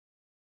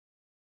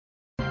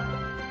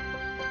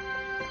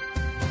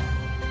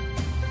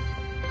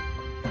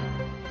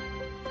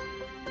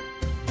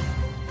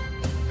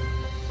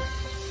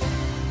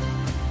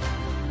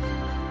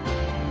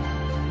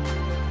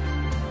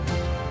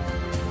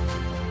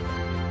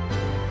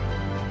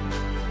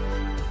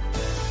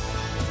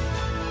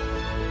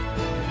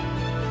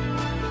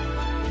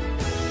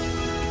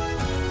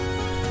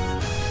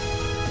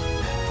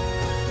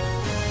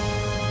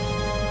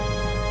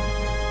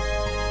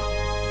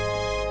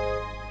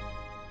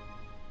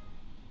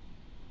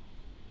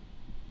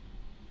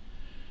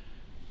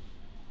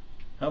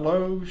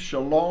Hello,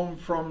 shalom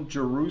from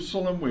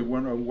Jerusalem. We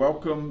want to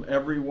welcome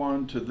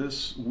everyone to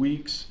this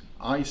week's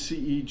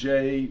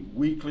ICEJ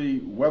weekly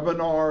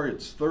webinar.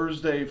 It's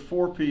Thursday,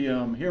 4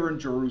 p.m. here in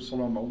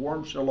Jerusalem. A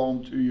warm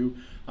shalom to you.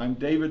 I'm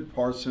David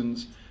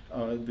Parsons,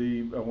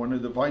 one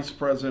of the vice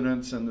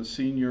presidents and the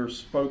senior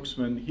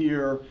spokesman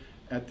here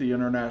at the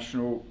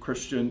International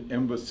Christian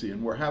Embassy.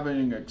 And we're having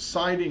an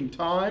exciting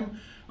time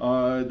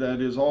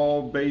that is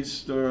all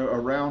based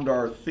around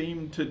our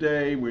theme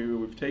today.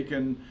 We've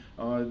taken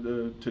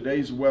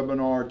today's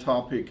webinar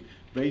topic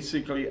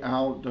basically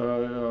out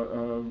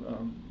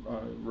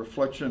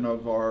reflection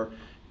of our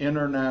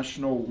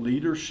International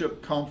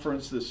Leadership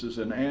Conference. This is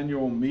an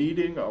annual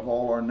meeting of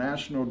all our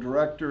national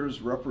directors,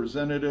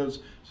 representatives,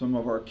 some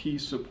of our key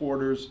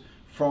supporters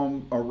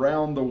from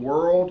around the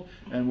world,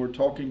 and we're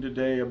talking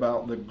today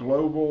about the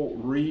global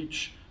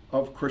reach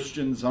of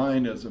Christian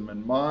Zionism.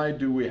 And my,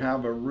 do we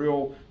have a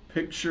real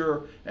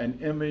picture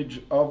and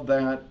image of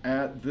that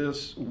at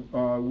this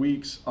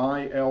week's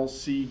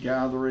ILC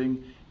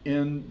gathering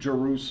in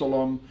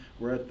Jerusalem.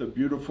 We're at the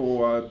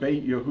beautiful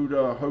Beit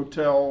Yehuda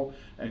Hotel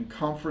and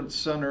Conference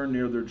Center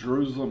near the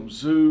Jerusalem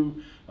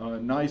Zoo,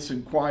 nice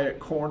and quiet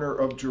corner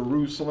of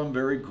Jerusalem,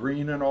 very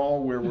green and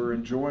all, where we're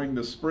enjoying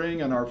the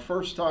spring and our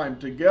first time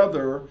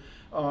together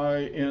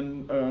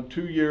in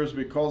 2 years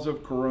because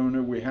of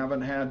Corona. We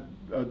haven't had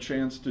a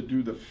chance to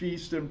do the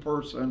feast in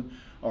person,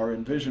 our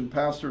Envision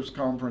Pastors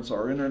Conference,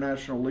 our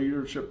International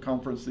Leadership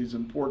Conference, these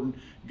important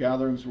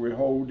gatherings we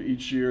hold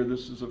each year.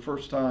 This is the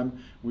first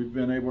time we've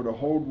been able to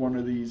hold one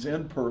of these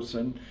in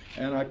person,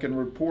 and I can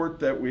report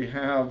that we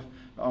have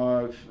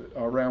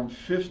around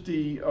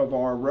 50 of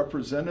our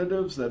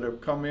representatives that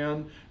have come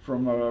in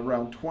from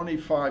around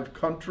 25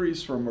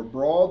 countries from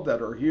abroad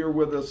that are here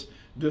with us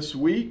this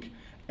week.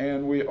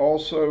 And we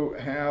also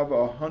have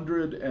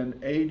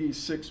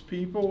 186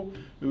 people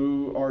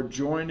who are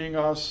joining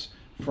us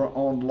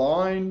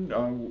online.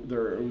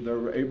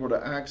 They're able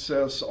to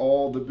access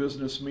all the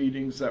business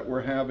meetings that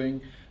we're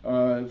having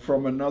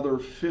from another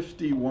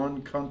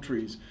 51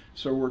 countries.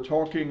 So we're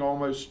talking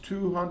almost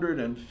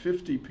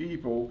 250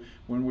 people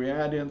when we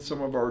add in some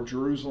of our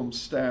Jerusalem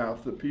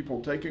staff, the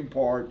people taking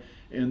part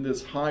in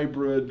this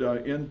hybrid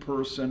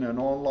in-person and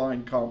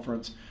online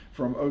conference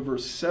from over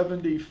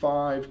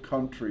 75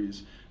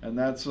 countries. And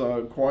that's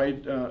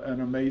quite an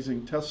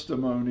amazing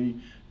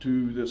testimony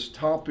to this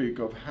topic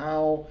of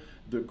how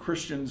the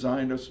Christian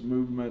Zionist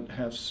movement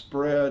has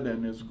spread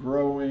and is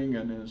growing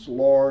and is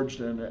large,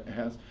 and it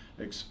has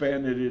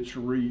expanded its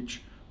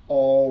reach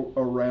all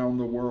around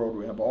the world.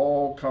 We have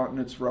all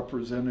continents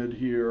represented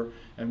here,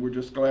 and we're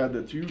just glad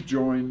that you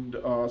joined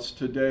us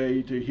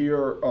today to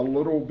hear a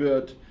little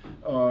bit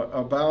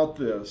about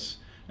this.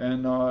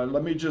 And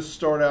let me just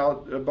start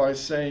out by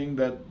saying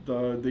that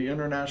the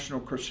International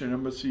Christian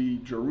Embassy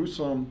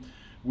Jerusalem,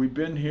 we've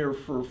been here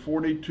for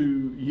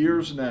 42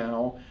 years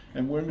now,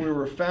 and when we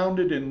were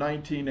founded in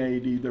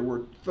 1980, there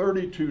were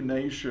 32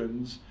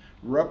 nations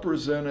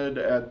represented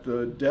at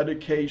the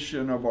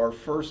dedication of our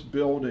first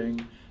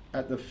building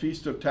at the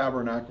Feast of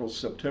Tabernacles,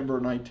 September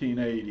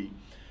 1980.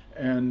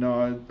 And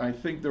I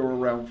think there were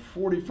around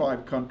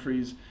 45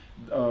 countries,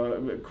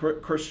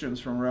 Christians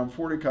from around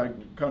 40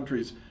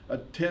 countries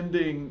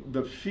attending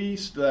the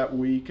feast that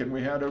week, and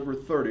we had over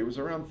 30. It was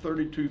around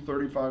 32,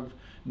 35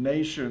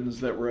 nations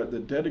that were at the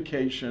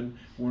dedication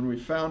when we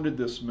founded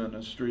this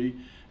ministry.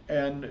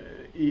 And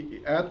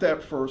at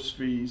that first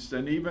feast,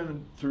 and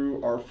even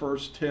through our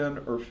first 10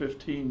 or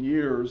 15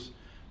 years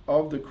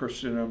of the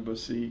Christian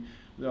Embassy,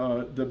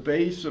 the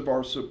base of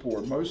our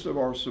support, most of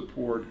our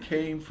support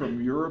came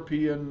from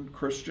European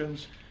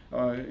Christians,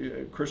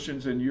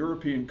 Christians in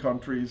European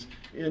countries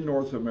in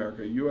North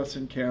America, US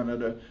and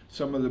Canada,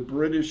 some of the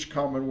British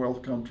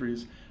Commonwealth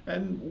countries,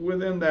 and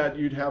within that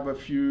you'd have a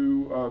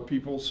few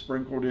people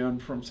sprinkled in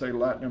from, say,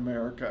 Latin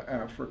America,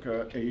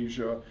 Africa,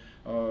 Asia,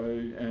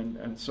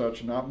 and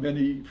such, not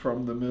many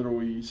from the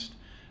Middle East.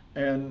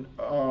 And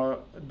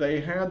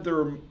they had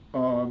their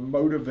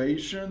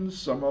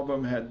motivations. Some of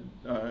them had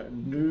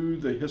knew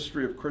the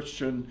history of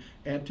Christian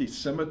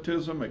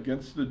anti-Semitism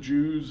against the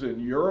Jews in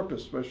Europe,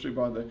 especially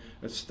by the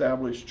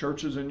established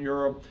churches in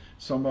Europe.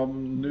 Some of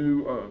them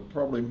knew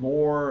probably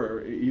more,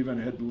 or even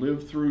had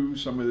lived through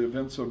some of the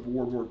events of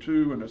World War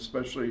II, and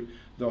especially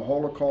the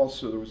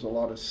Holocaust, so there was a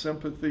lot of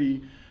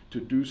sympathy to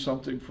do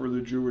something for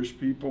the Jewish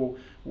people.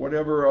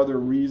 Whatever other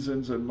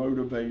reasons and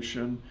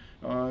motivation,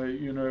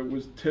 it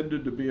was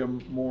tended to be a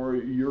more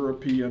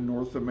European,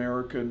 North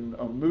American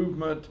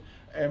movement,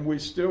 and we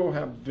still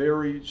have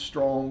very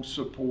strong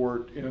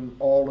support in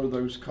all of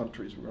those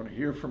countries. We're going to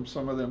hear from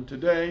some of them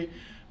today,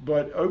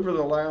 but over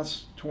the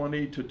last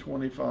 20 to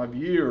 25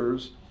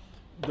 years,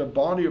 the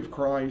body of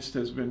Christ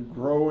has been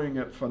growing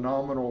at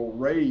phenomenal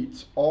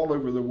rates all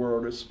over the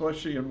world,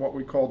 especially in what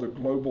we call the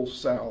global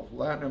south,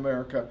 Latin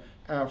America,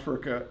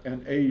 Africa,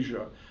 and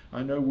Asia.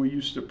 I know we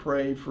used to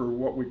pray for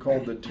what we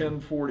called the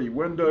 1040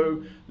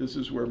 window. This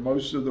is where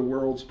most of the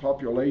world's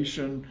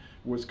population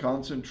was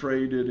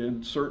concentrated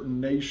in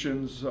certain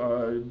nations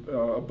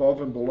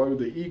above and below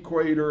the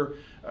equator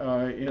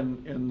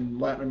in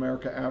Latin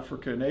America,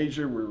 Africa, and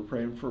Asia. We were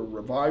praying for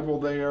revival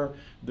there.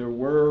 There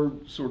were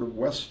sort of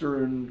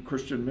Western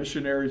Christian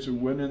missionaries who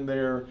went in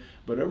there.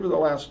 But over the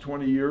last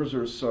 20 years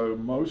or so,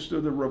 most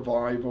of the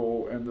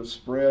revival and the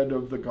spread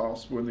of the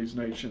gospel in these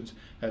nations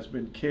has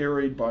been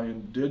carried by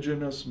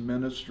indigenous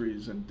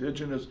ministries,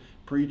 indigenous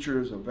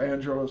preachers,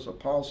 evangelists,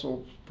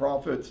 apostles,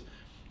 prophets,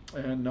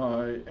 and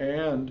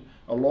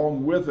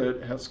along with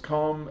it has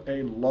come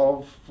a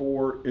love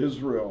for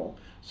Israel.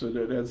 So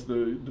that as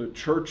the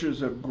churches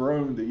have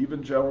grown, the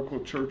evangelical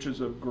churches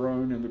have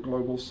grown in the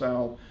global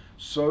south,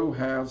 so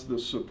has the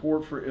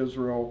support for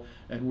Israel,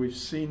 and we've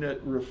seen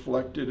it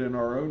reflected in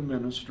our own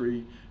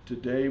ministry.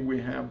 Today we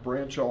have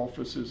branch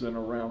offices in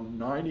around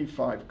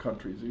 95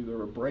 countries,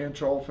 either a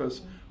branch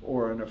office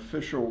or an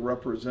official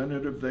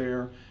representative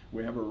there.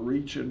 We have a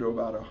reach into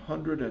about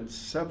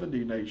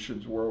 170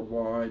 nations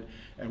worldwide,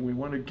 and we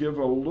want to give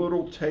a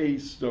little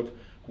taste of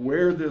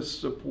where this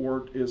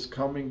support is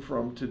coming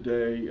from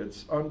today.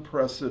 It's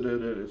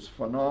unprecedented, it's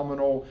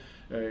phenomenal.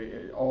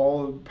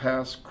 All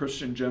past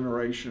Christian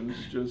generations,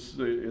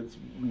 it's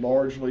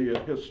largely a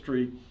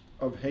history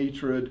of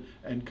hatred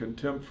and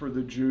contempt for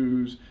the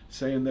Jews,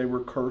 saying they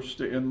were cursed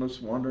to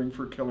endless wandering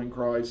for killing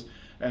Christ.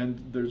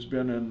 And there's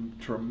been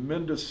a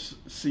tremendous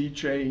sea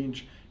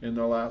change in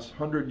the last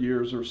 100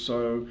 years or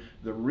so,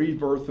 the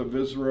rebirth of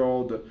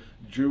Israel, the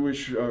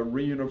Jewish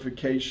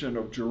reunification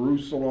of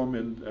Jerusalem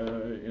in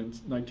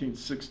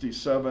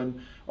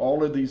 1967.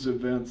 All of these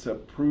events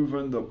have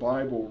proven the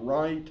Bible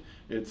right.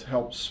 It's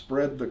helped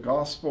spread the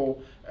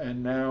gospel,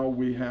 and now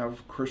we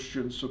have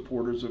Christian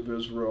supporters of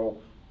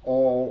Israel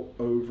all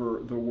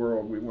over the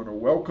world. We want to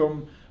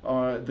welcome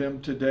them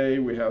today.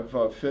 We have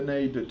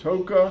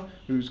Ditoka,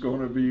 who's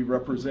going to be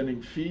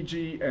representing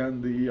Fiji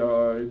and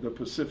the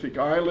Pacific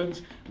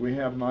Islands. We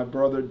have my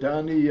brother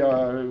Dani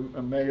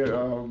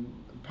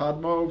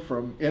Padmo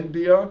from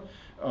India,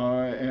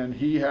 and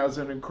he has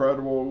an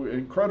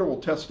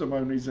incredible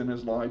testimonies in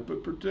his life,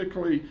 but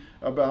particularly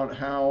about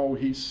how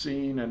he's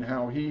seen and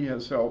how he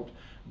has helped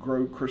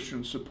grow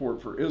Christian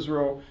support for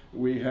Israel.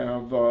 We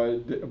have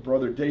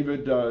Brother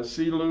David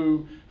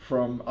Silue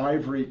from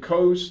Ivory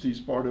Coast. He's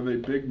part of a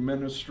big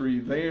ministry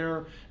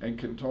there and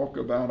can talk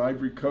about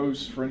Ivory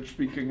Coast,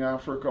 French-speaking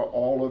Africa,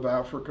 all of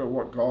Africa,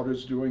 what God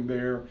is doing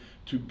there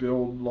to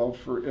build love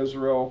for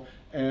Israel.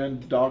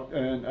 And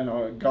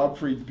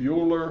Gottfied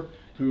Bühler,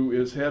 who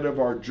is head of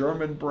our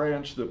German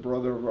branch, the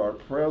brother of our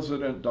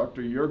president,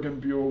 Dr.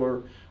 Jürgen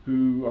Bühler,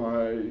 who,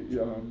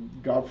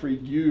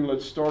 Gottfried,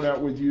 let's start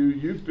out with you.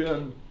 You've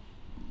been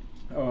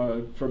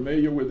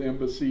familiar with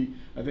Embassy,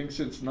 I think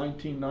since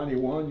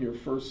 1991, your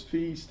first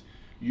feast.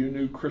 You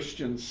knew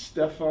Christian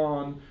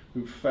Stefan,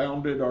 who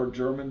founded our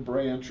German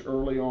branch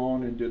early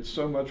on and did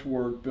so much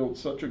work, built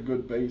such a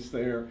good base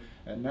there.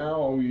 And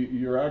now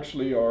you're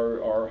actually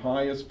our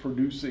highest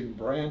producing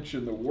branch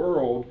in the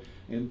world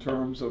in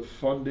terms of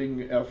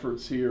funding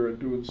efforts here and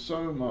doing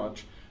so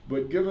much.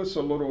 But give us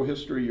a little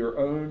history, your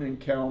own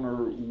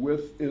encounter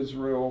with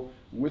Israel,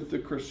 with the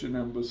Christian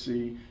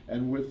Embassy,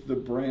 and with the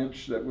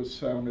branch that was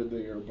founded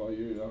there by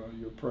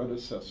your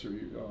predecessor,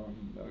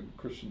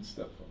 Christian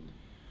Stefan.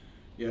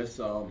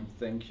 Yes,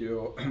 thank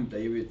you,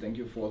 David. Thank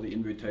you for the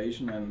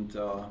invitation, and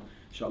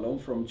shalom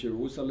from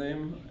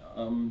Jerusalem.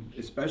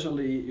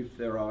 Especially if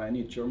there are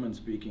any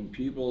German-speaking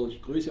people,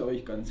 ich grüße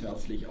euch ganz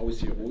herzlich aus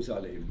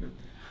Jerusalem.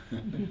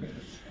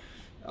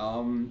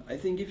 I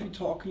think if you're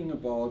talking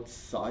about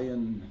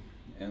Zion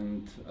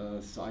and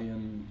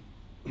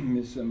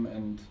Zionism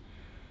and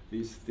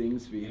these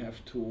things, we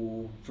have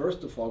to,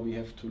 first of all, we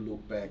have to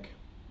look back.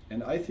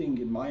 And I think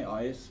in my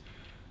eyes,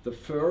 the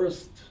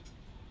first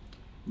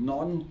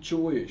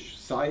non-Jewish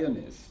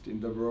Zionist in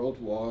the world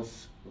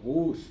was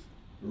Ruth,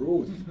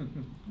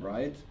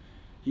 right?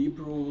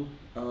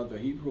 The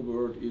Hebrew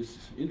word is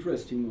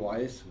interesting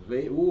wise,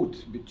 Reut,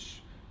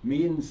 which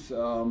means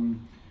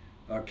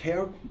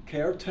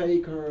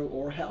caretaker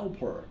or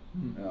helper.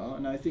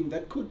 And I think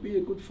that could be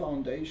a good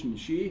foundation.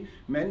 She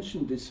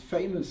mentioned these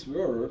famous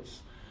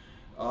words,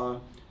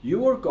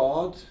 your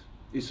God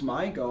is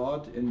my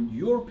God and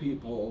your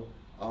people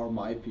are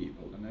my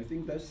people. And I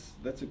think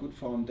that's a good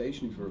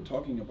foundation if we're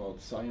talking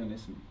about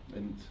Zionism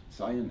and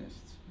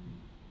Zionists.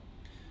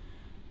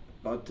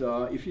 But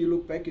if you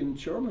look back in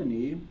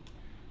Germany,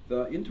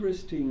 the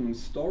interesting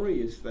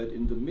story is that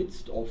in the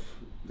midst of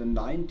the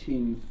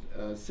 19th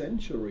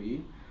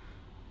century,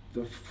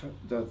 the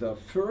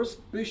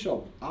first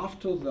bishop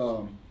after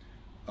the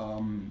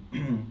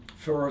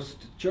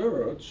first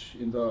church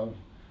in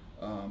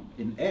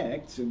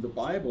Acts in the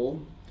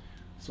Bible,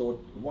 so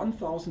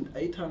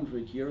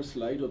 1,800 years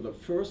later, the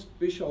first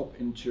bishop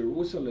in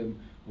Jerusalem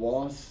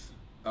was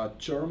a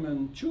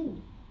German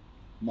Jew,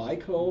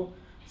 Michael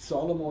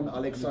Solomon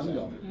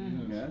Alexander.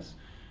 Yes,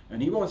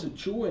 and he was a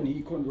Jew and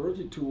he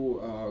converted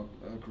to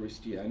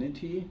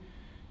Christianity.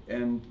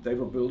 And they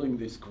were building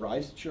this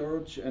Christ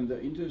church, and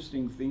the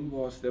interesting thing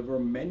was there were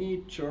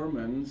many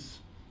Germans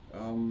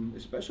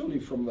especially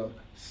from the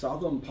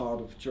southern part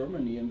of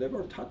Germany, and they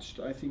were touched,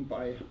 I think,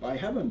 by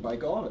heaven, by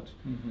God,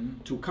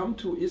 to come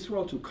to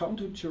Israel, to come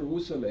to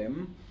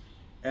Jerusalem,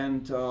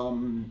 and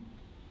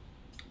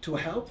to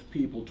help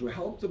people, to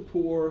help the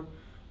poor,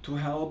 to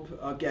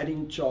help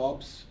getting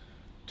jobs,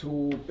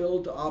 to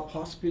build up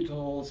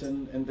hospitals,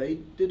 and they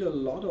did a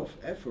lot of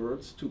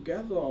efforts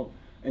together.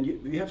 And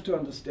we have to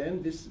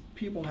understand this,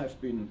 people have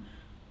been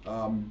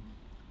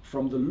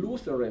from the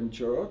Lutheran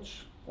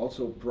Church,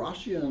 also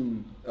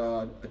Prussian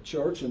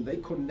church, and they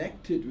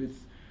connected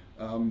with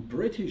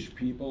British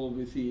people,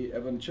 with the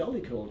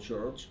evangelical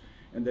church,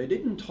 and they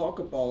didn't talk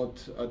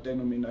about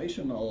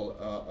denominational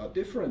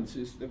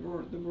differences. They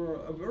were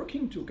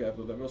working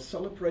together. They were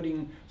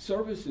celebrating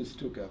services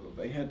together.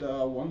 They had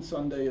one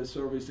Sunday a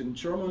service in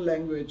German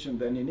language, and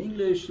then in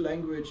English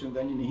language, and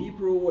then in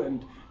Hebrew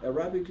and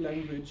Arabic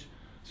language.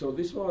 So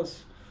this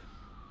was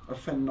a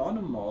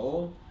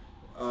phenomenal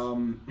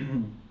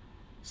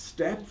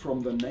step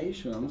from the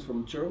nations,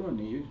 from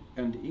Germany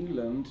and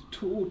England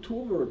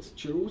towards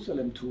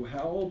Jerusalem, to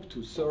help,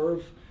 to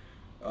serve,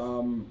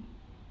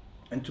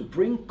 and to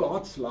bring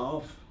God's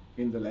love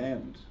in the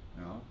land.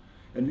 Yeah?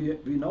 And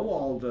we know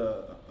all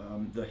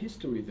the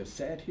history, the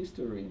sad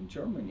history in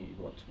Germany,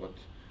 what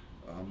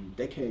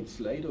decades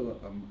later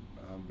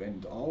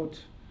went out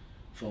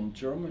from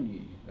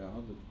Germany.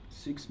 Yeah? The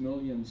 6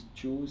 million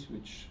Jews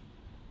which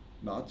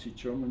Nazi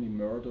Germany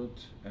murdered,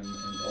 and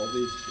all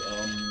these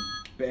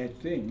bad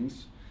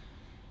things.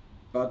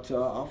 But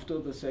after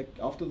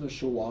the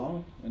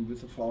Shoah, and with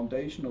the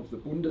foundation of the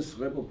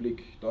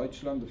Bundesrepublik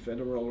Deutschland, the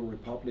Federal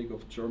Republic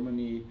of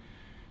Germany,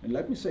 and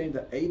let me say in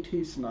the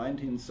 80s,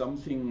 90s,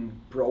 something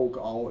broke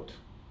out.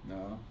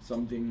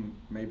 Something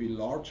maybe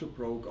larger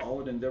broke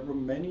out, and there were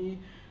many,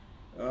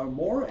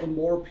 more and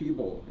more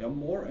people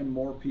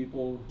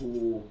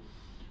who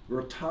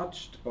were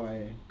touched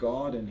by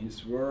God and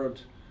His Word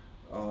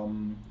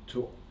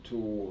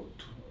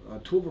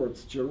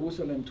towards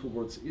Jerusalem,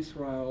 towards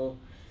Israel.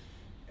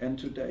 And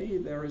today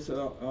there is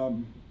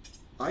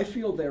I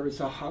feel there is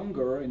a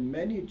hunger in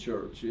many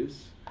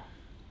churches.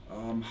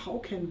 How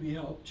can we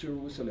help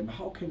Jerusalem?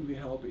 How can we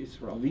help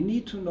Israel? We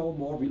need to know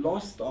more. We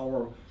lost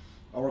our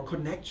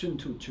connection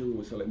to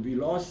Jerusalem. We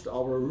lost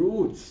our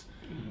roots.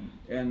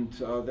 And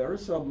there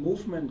is a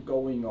movement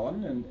going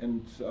on,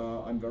 and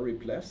I'm very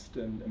blessed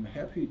and I'm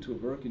happy to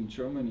work in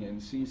Germany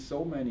and see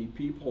so many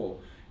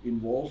people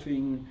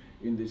involving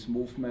in this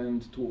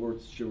movement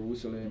towards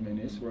Jerusalem and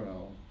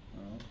Israel.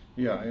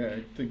 Yeah,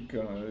 I think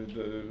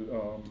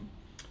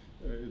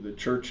the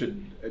church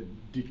had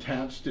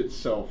detached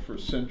itself for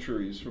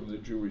centuries from the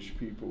Jewish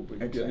people,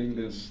 but getting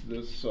this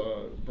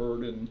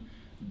burden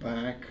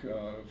back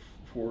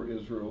for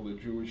Israel, the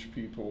Jewish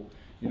people.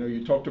 You know,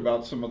 you talked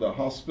about some of the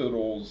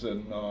hospitals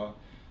and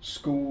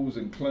schools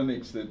and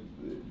clinics that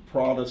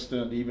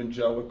Protestant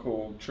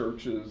evangelical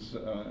churches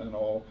and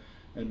all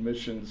and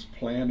missions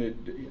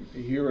planted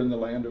here in the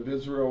land of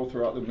Israel,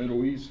 throughout the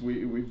Middle East.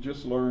 We've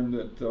just learned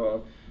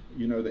that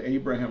you know, the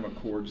Abraham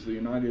Accords, the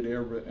United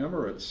Arab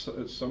Emirates,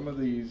 some of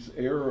these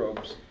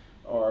Arabs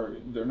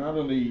they're not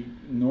only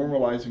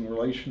normalizing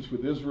relations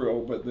with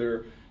Israel, but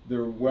they're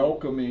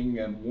welcoming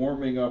and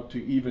warming up to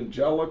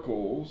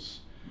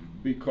evangelicals,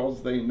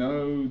 because they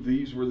know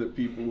these were the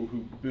people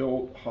who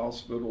built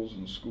hospitals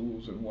and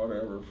schools and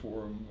whatever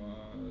for them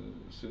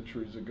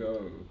centuries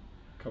ago,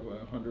 a couple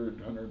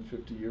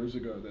 150 years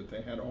ago, that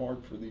they had a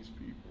heart for these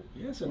people.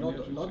 Yes, and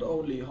not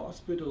only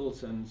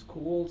hospitals and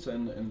schools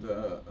and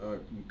the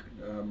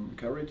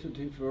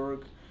caritative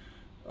work.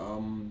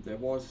 There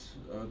was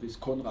this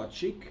Konrad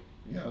Schick,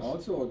 yes,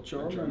 also a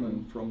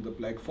German from the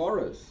Black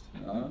Forest,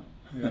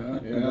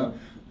 the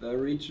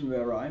region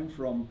where I'm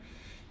from,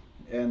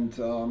 and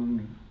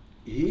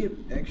he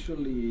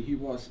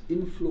was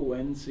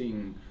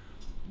influencing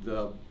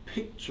the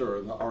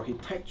picture, the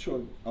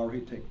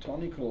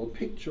architectonical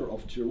picture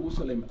of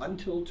Jerusalem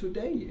until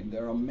today. And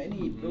there are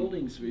many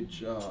buildings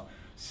which are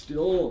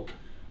still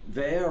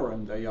there,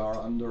 and they are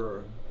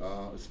under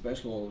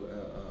special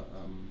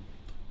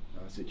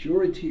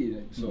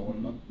security, so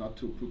not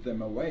to put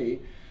them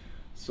away.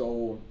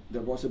 So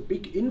there was a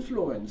big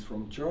influence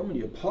from Germany,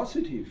 a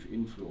positive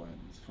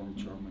influence from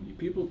Germany.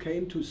 People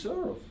came to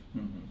serve.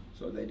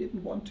 So they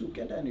didn't want to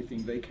get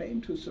anything, they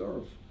came to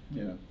serve.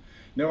 Yeah.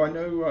 Now, I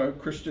know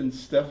Christian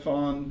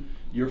Stefan,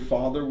 your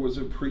father was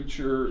a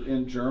preacher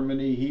in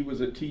Germany. He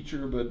was a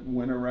teacher, but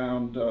went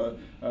around,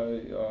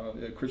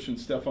 Christian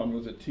Stefan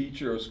was a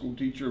teacher, a school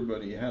teacher,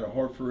 but he had a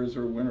heart for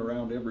Israel, went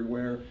around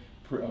everywhere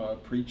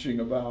preaching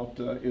about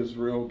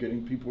Israel,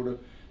 getting people to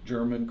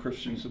German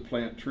Christians to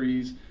plant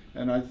trees.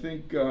 And I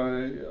think,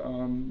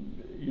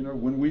 you know,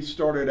 when we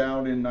started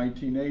out in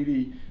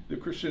 1980, the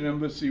Christian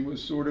Embassy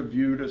was sort of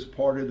viewed as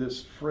part of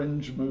this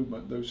fringe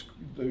movement, those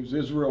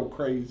Israel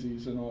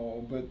crazies and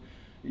all. But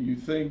you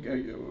think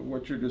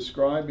what you're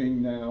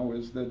describing now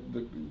is that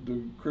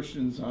the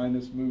Christian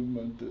Zionist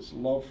movement, this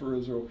love for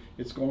Israel,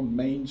 it's gone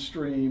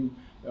mainstream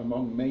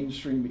among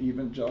mainstream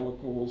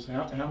evangelicals.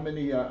 How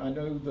many? I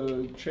know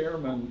the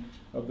chairman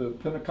of the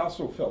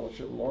Pentecostal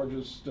Fellowship,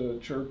 largest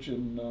church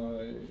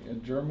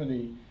in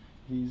Germany.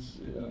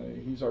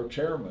 He's our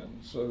chairman,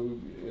 so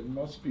it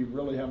must be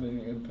really having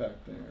an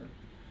impact there.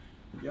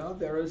 Yeah,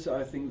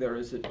 I think there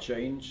is a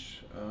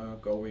change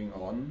going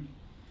on,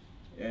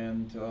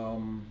 and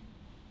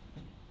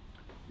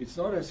it's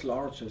not as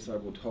large as I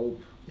would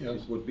hope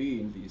it would be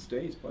in these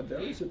days, but there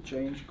is a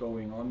change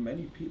going on.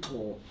 Many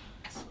people's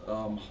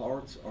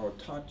hearts are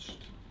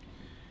touched,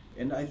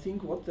 and I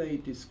think what they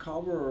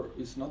discover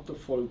is not the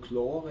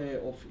folklore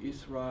of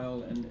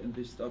Israel and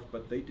this stuff,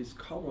 but they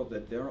discover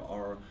that there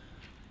are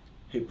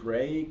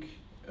Hebraic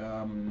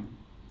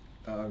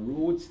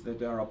roots, that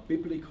there are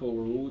biblical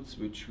roots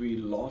which we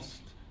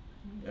lost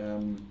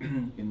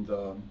in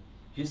the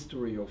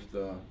history of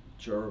the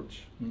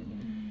church.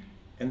 Mm-hmm.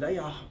 And they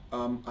are,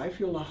 I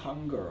feel a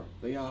hunger.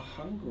 They are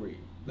hungry.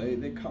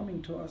 They're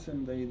coming to us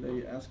and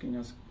they asking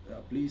us,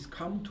 please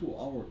come to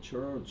our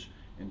church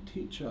and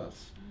teach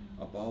us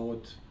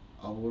about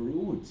our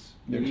roots.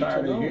 They're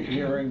tired of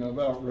hearing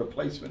about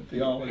replacement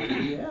theology.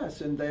 Yes,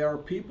 and they are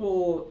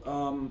people,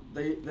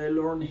 they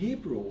learn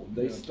Hebrew.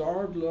 They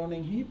start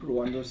learning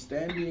Hebrew,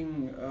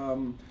 understanding,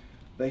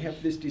 they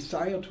have this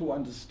desire to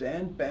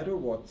understand better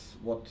what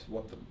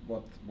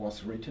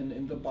was written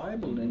in the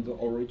Bible, in the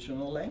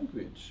original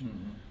language.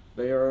 Mm-hmm.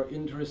 They are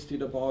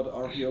interested about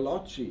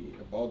archaeology,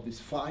 about these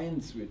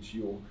finds which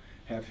you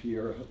have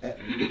here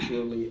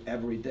literally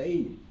every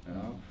day.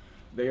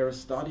 They are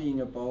studying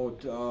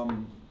about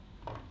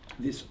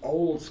these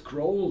old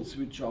scrolls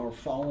which are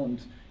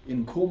found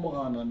in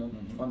Qumran and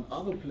on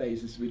other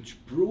places, which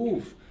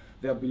prove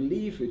their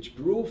belief, which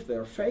prove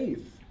their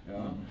faith,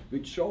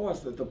 which show us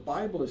that the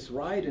Bible is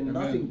right and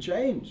nothing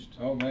changed.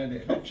 Oh man,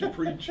 it helps you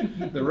preach.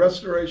 The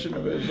restoration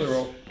of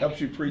Israel helps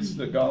you preach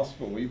the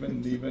gospel.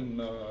 Even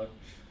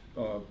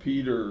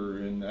Peter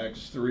in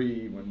Acts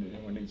 3,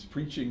 when he's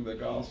preaching the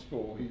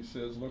gospel, he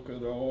says, look,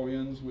 it all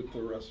ends with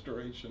the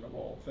restoration of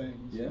all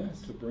things.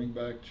 Yes. To bring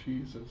back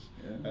Jesus.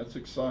 Yeah. That's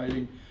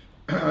exciting.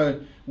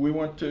 We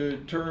want to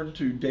turn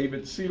to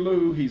David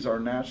Silue. He's our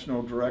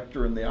national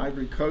director in the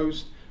Ivory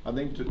Coast, I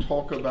think, to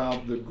talk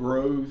about the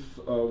growth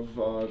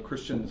of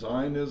Christian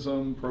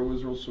Zionism,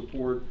 pro-Israel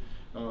support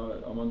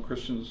among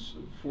Christians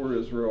for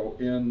Israel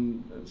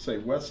in, say,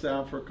 West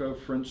Africa,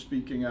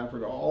 French-speaking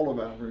Africa, all of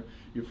Africa.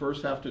 You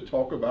first have to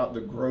talk about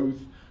the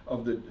growth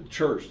of the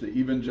church, the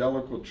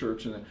evangelical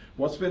church, and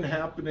what's been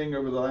happening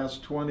over the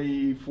last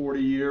 20, 40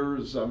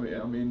 years. I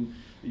mean,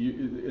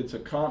 it's a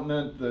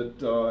continent that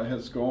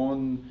has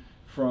gone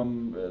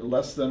from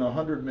less than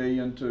 100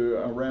 million to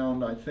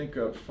around, I think,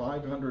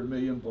 500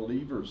 million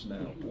believers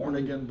now,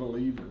 born-again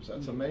believers.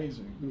 That's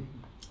amazing.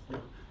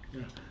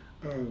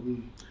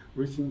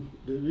 Greeting,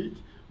 David.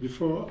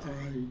 Before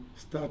I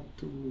start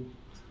to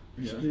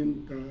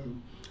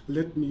explain,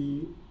 let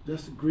me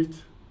just greet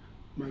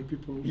my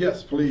people.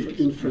 Yes, please.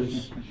 In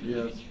French.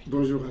 Yes.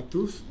 Bonjour à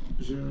tous.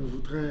 Je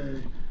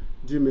voudrais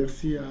dire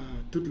merci à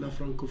toute la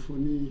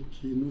francophonie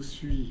qui nous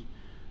suit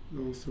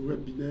dans ce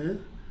webinaire.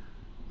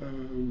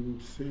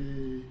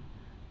 C'est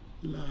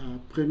la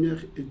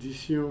première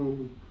édition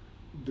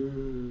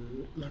de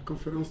la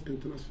conférence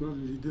internationale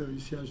des leaders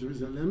ici à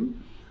Jérusalem,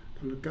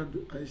 dans le cadre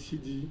de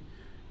ICEJ.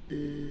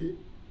 Et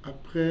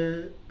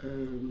après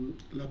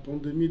la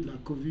pandémie de la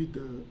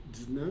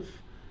Covid-19,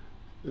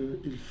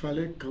 il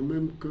fallait quand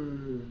même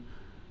que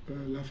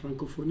la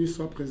francophonie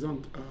soit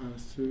présente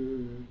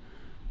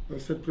à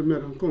cette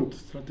première rencontre,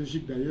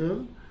 stratégique d'ailleurs.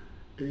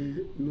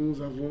 Et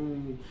nous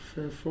avons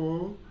fait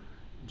fort.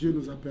 Dieu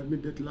nous a permis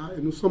d'être là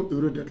et nous sommes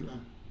heureux d'être là.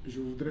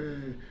 Je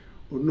voudrais,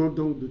 au nom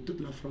donc de toute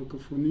la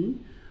francophonie,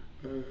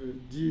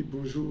 dire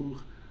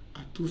bonjour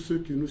à tous ceux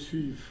qui nous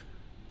suivent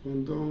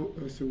pendant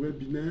ce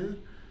webinaire,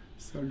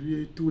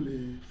 saluer tous les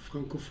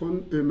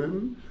francophones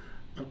eux-mêmes,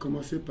 à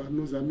commencer par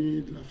nos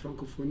amis de la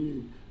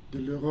francophonie de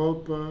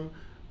l'Europe,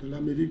 de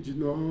l'Amérique du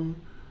Nord,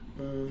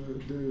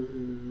 de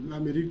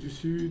l'Amérique du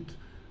Sud,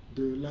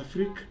 de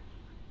l'Afrique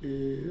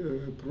et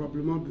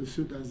probablement de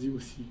ceux d'Asie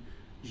aussi.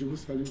 Je vous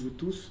salue vous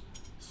tous.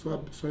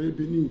 Soyez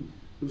bénis,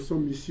 nous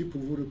sommes ici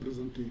pour vous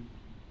représenter.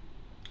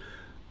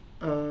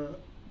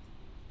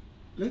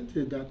 Let's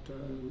say that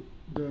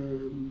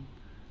the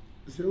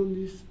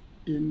Zionists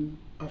in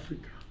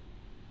Africa,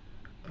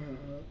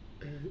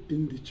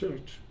 in the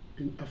church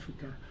in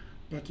Africa,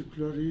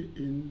 particularly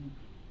in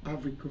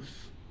Ivory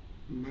Coast,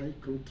 my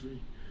country,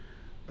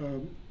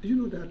 you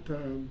know that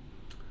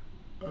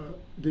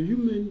the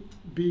human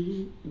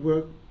being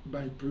work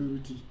by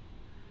priority.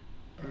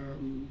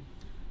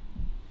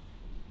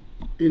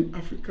 In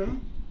Africa,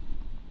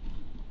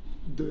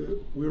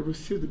 we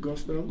received the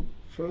gospel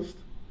first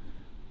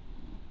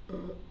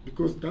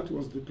because that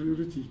was the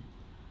priority.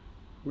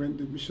 When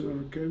the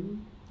missionary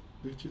came,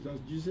 they chose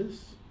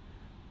Jesus,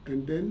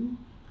 and then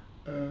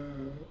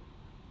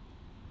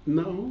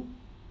now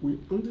we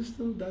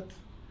understand that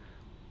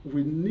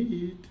we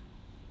need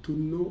to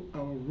know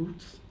our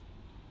roots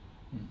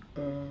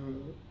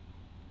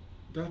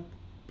that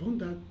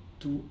bond us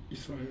to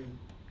Israel.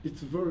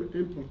 It's very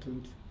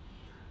important.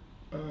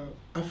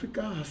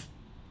 Africa has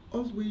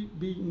always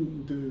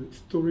been the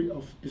story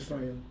of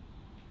Israel.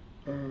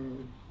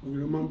 We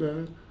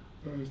remember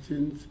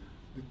since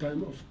the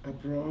time of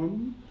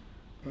Abraham,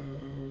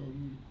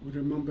 we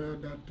remember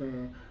that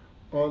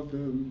all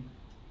the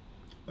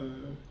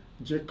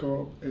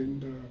Jacob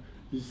and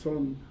his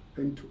son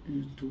went to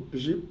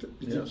Egypt.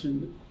 Yes.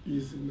 Egypt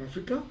is in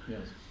Africa.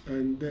 Yes.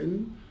 And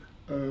then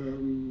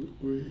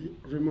we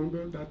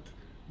remember that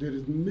there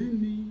is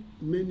many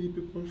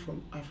people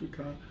from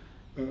Africa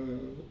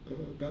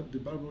that the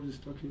Bible is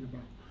talking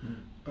about.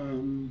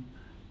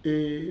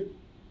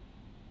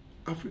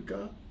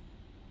 Africa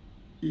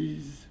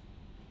is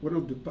one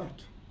of the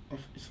parts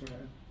of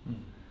Israel.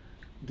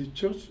 The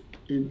church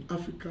in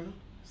Africa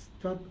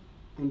start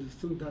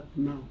understand that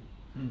now,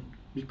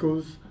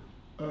 because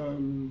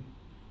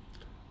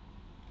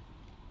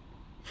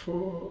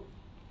for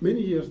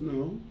many years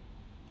now,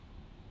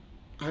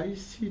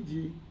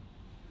 ICEJ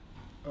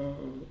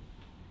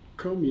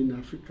come in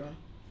Africa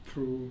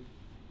through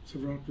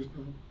several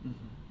people,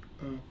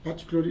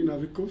 particularly in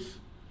Ivory Coast.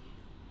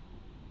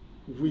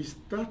 We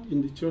start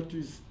in the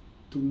churches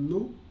to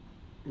know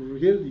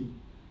really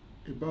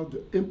about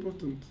the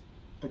importance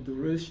of the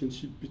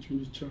relationship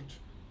between the church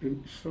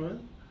and Israel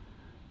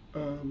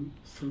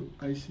through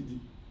ICEJ.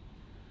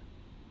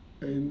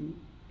 And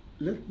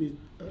let me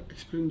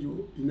explain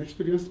you an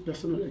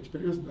personal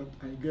experience that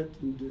I get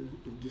in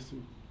this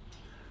room.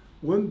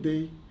 One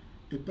day,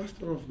 a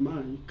pastor of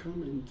mine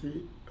come and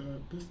say,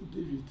 Pastor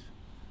David,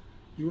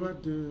 you are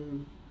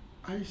the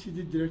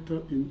ICEJ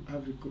director in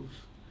Ivory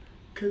Coast.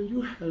 Can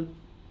you help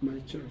my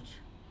church?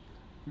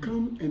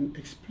 Come and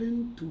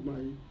explain to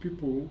my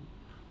people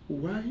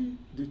why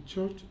the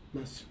church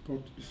must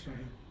support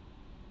Israel.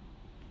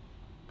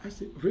 I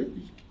said,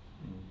 really?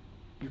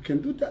 You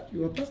can do that?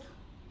 You are a pastor?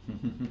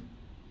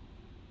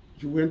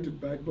 You went to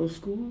Bible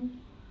school?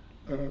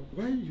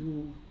 Why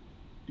you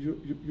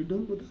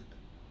don't know that?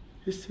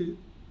 He said,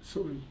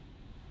 sorry.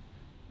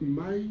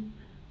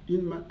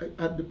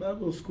 At the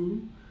Bible school,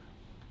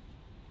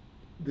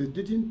 they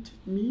didn't teach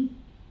me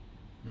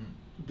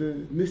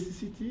the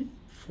necessity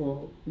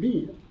for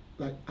me,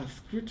 like as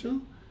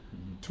Christian,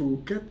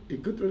 to get a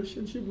good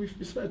relationship with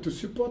Israel, to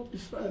support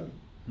Israel.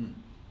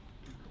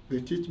 They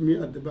teach me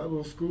at the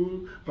Bible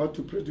school how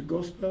to preach the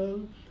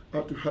gospel,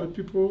 how to help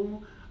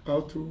people,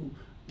 how to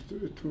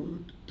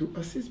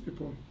assist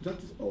people.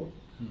 That is all.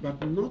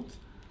 But not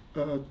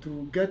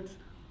to get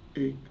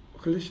a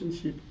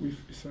relationship with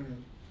Israel.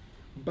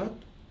 But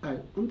I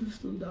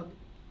understand that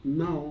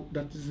now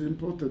that is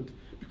important,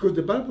 because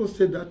the Bible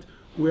said that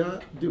we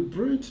are the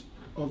branch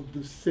of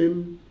the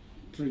same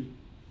tree.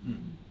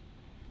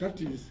 That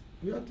is,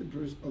 we are the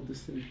branch of the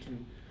same tree.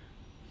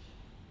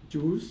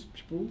 Jewish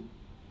people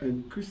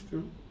and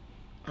Christians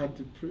are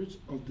the branch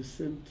of the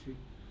same tree.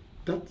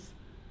 That's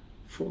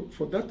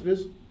for that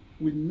reason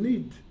we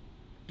need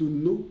to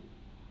know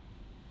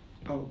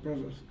our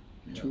brothers,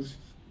 Jews,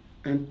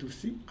 and to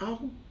see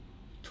how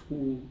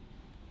to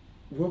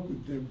work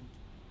with them,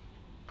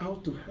 how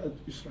to help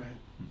Israel.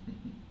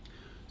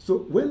 So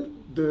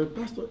when the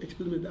pastor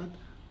explained me that,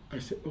 I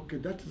said, okay,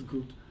 that is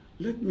good.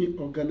 Let me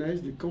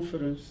organize the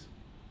conference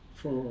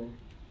for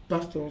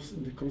pastors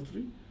in the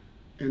country,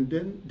 and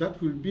then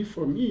that will be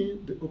for me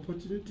the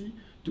opportunity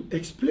to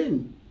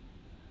explain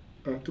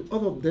to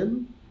all of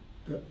them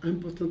the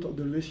importance of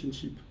the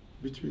relationship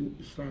between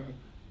Israel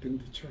and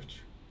the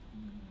church.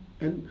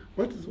 And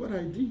what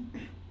I did.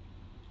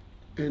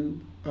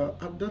 And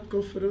at that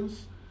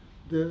conference,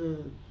 we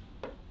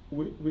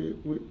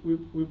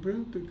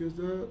bring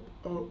together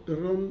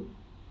around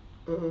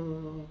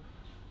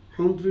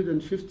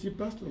 150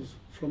 pastors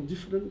from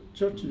different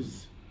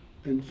churches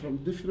and from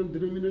different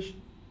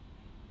denominations.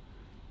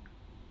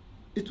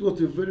 It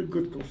was a very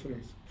good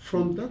conference.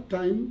 From that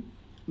time,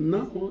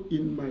 now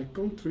in my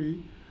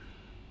country,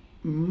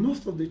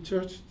 most of the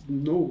church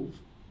knows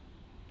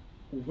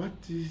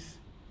what is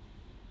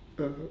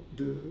the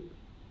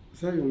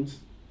Zionism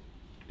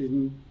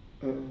in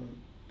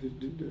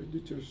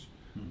the church.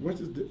 What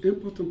is the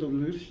importance of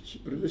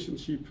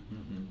relationship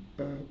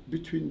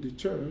between the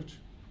church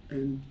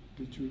and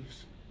the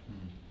Jews?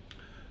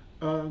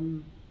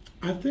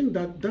 I think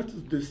that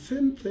is the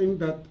same thing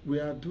that we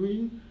are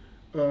doing,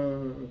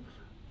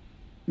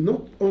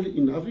 not only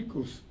in Ivory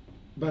Coast,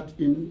 but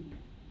in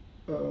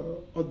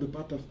other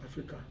parts of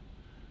Africa.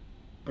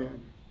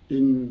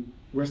 In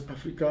West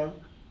Africa,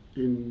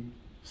 in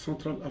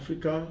Central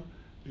Africa,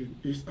 in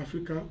East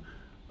Africa,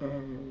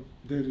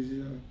 there is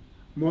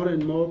more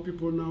and more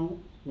people now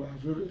who are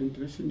very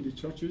interested in the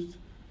churches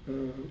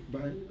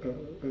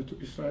to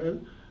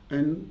Israel,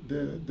 and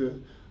the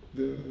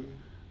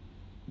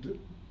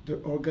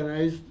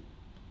organized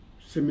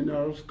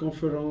seminars,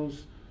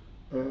 conferences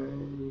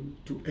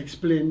to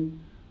explain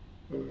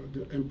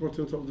the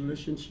importance of the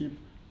relationship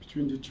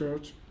between the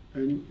church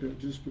and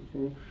Jewish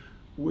people.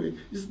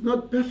 It's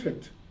not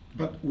perfect,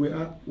 but we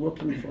are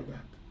working for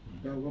that.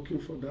 We are working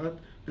for that,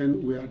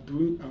 and we are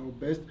doing our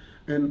best,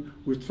 and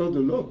we trust the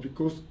Lord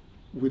because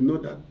we know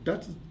that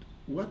that's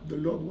what the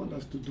Lord wants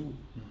us to do.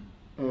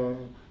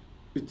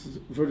 It's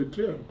very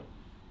clear.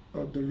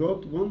 The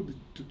Lord wants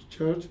the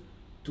church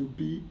to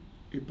be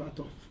a part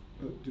of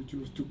the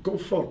Jews, to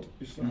comfort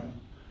Israel,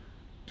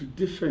 to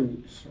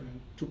defend Israel,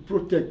 to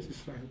protect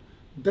Israel.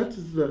 That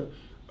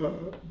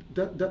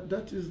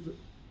is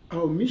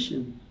our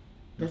mission.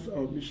 That's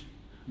our mission.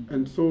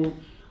 And so,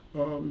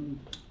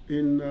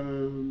 in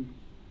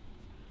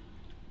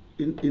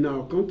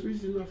our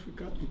countries in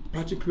Africa,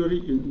 particularly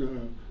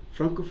in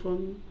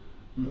Francophone,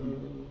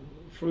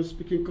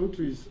 French-speaking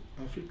countries,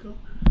 Africa,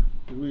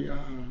 we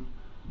are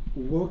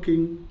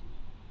working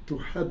to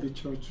help the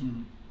church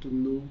to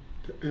know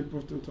the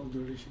importance of the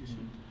relationship.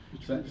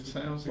 That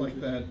sounds like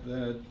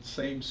that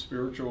same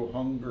spiritual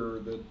hunger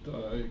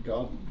that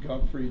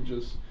Gottfied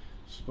just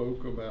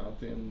spoke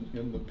about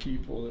in the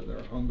people, that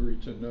they're hungry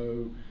to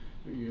know,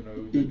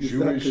 the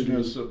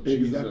Jewishness of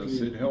Jesus.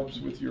 It helps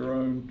with your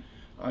own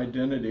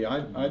identity.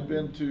 I've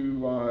been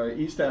to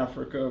East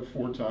Africa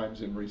 4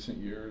 times in recent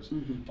years,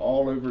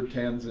 all over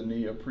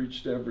Tanzania,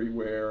 preached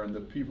everywhere, and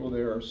the people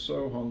there are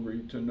so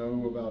hungry to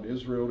know about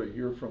Israel, to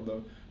hear from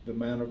the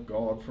man of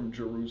God from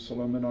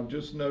Jerusalem. And I've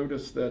just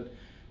noticed that,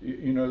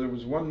 there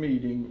was one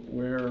meeting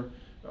where,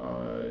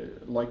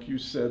 like you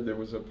said, there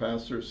was a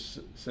pastor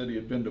said he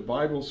had been to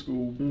Bible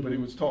school, but he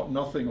was taught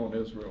nothing on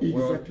Israel.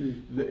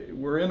 Exactly. Well,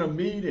 we're in a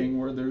meeting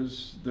where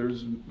there's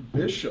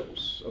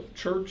bishops of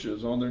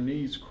churches on their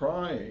knees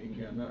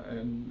crying,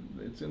 and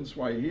it's in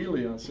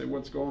Swahili. I say,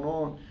 what's going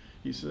on?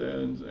 He said,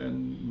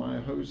 and my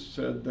host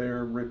said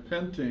they're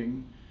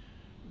repenting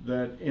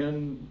that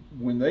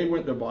when they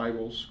went to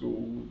Bible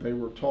school, they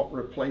were taught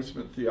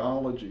replacement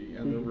theology,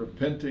 and they're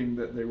repenting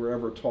that they were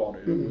ever taught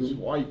it. It was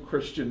white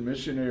Christian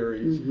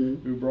missionaries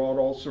who brought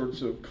all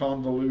sorts of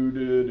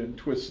convoluted and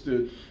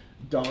twisted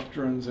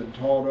doctrines and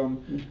taught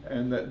them,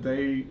 and that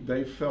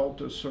they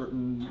felt a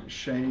certain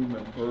shame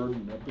and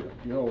burden, a bit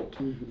of guilt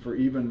for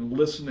even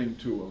listening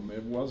to them.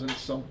 It wasn't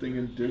something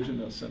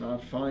indigenous, and I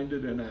find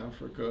it in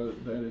Africa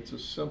that it's a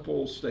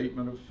simple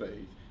statement of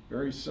faith.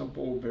 Very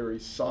simple, very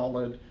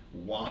solid,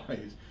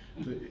 wise.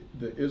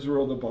 The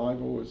Israel of the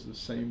Bible is the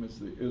same as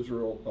the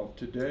Israel of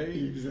today.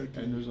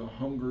 Exactly. And there's a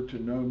hunger to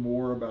know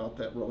more about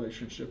that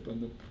relationship and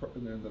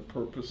the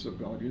purpose of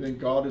God. Do you think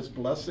God is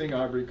blessing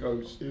Ivory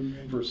Coast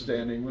for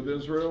standing with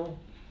Israel?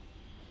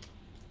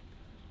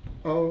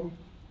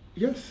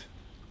 Yes.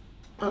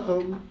 In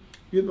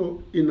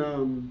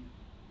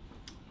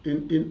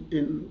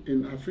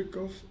Ivory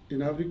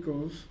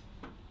Coast,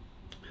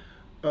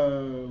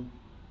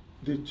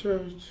 the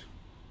church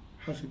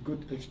has a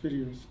good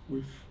experience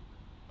with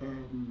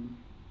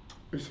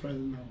Israel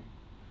now,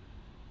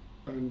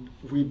 and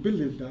we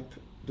believe that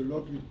the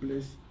Lord will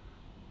bless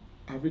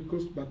Ivory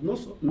Coast, but not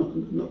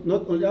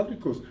only Ivory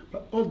Coast,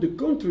 but all the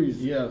countries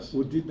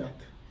who did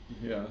that.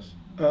 Yes.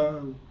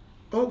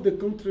 All the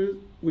countries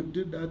who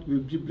did that will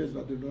be blessed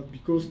by the Lord,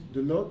 because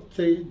the Lord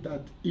said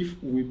that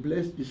if we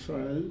bless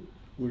Israel,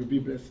 we will be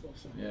blessed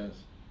also.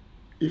 Yes.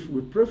 If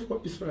we pray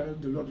for Israel,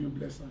 the Lord will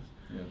bless us.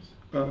 Yes.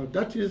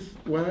 That is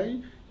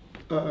why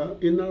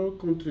in our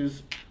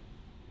countries,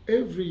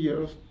 every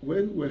year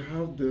when we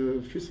have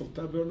the Feast of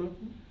Tabernacle,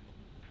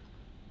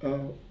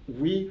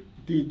 we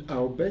did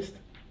our best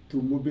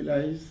to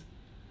mobilize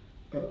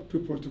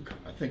people to come.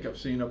 I think I've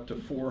seen up to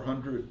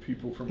 400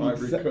 people from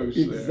Ivory Coast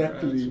there.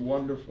 Exactly. That's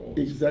wonderful.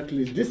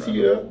 Exactly. This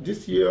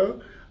year,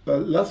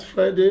 last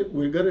Friday,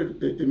 we got a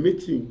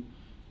meeting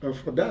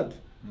for that.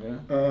 Yeah.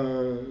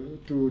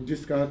 To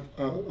discuss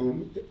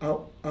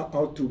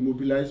how to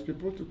mobilize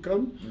people to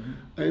come.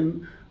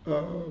 And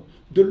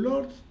the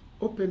Lord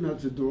opened up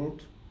the door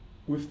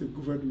with the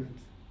government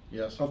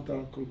of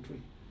our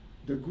country.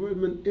 The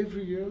government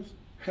every year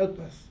help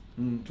us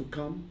to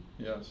come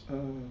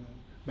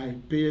by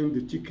paying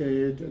the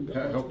ticket and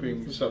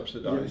helping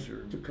subsidize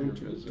your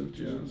visit.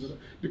 Yes.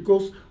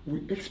 Because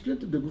we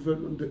explained to the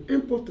government the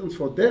importance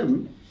for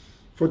them,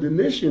 for the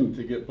nation,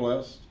 to get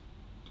blessed.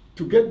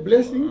 To get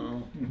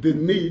blessing, they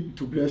need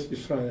to bless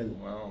Israel.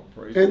 Wow,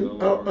 praise and the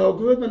Lord. Our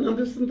government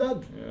understands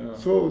that. Yeah.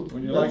 So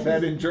when you like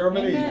that in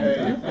Germany,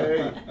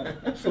 hey.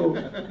 So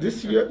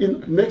this year,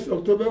 next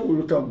October, we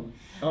will come.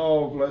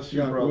 Oh, bless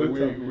you, brother.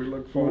 We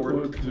look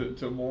forward to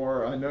to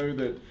more. I know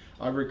that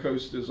Ivory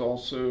Coast is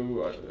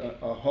also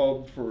a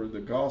hub for the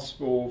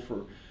gospel,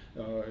 for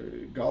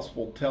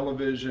gospel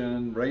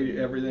television,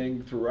 radio,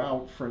 everything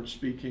throughout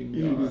French-speaking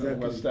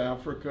West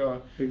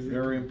Africa. Exactly.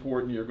 Very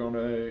important. You're going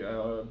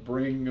to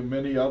bring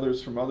many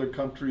others from other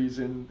countries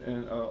in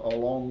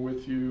along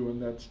with you, and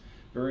that's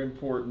very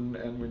important.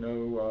 And we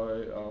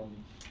know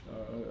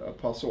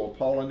Apostle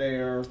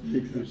Apollinaire, who's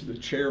Exactly. the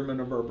chairman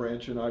of our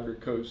branch in Ivory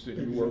Coast, and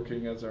you Exactly.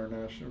 working as our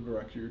national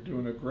director. You're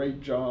doing a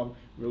great job.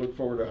 We look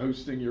forward to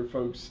hosting your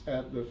folks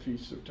at the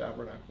Feast of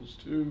Tabernacles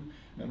too,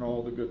 and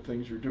all the good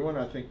things you're doing.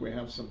 I think we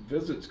have some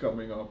visits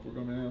coming up. We're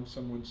going to have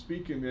someone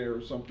speaking there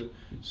or something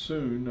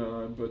soon,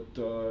 but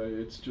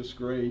it's just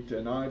great.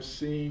 And I've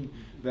seen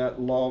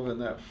that love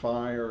and that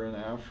fire in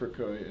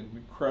Africa in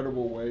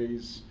incredible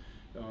ways.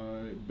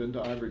 Been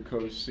to Ivory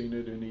Coast, seen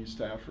it in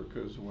East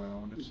Africa as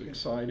well, and it's Okay.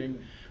 exciting.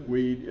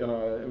 We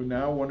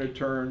now want to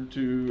turn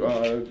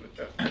to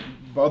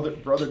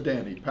Brother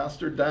Dani,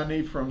 Pastor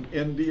Dani from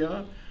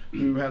India,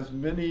 who has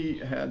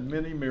had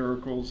many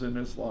miracles in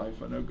his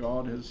life. I know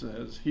God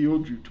has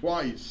healed you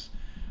twice,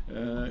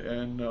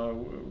 and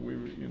we,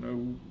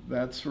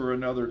 that's for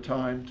another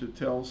time to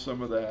tell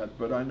some of that.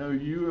 But I know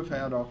you have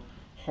had a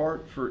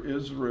heart for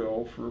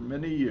Israel for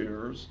many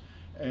years,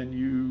 and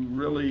you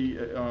really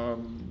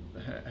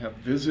have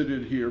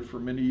visited here for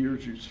many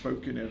years. You've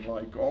spoken in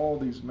like all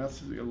these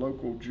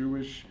local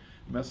Jewish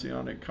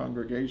Messianic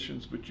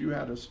congregations, but you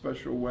had a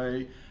special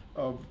way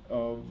of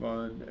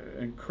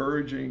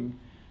encouraging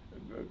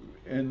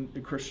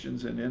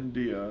Christians in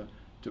India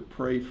to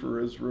pray for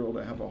Israel,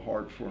 to have a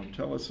heart for them.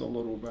 Tell us a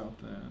little about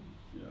that.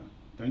 Yeah.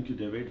 Thank you,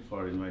 David,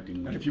 for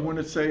inviting me. And if you want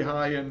to say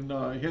hi in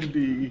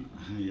Hindi.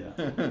 Yeah.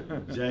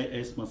 Jai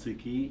Es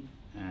Masiki,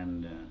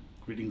 and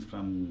greetings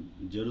from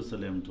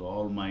Jerusalem to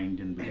all my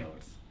Indian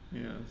beloveds.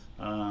 Yes.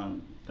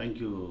 Thank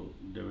you,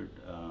 David,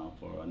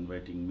 for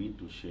inviting me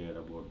to share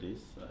about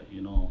this.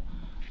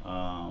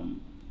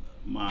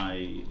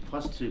 My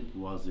first trip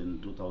was in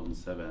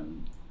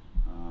 2007.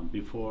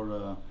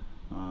 Before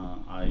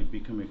I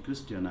became a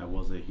Christian, I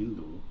was a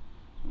Hindu.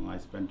 I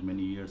spent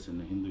many years in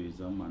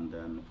Hinduism, and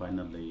then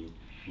finally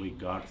we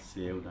got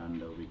saved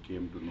and we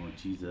came to know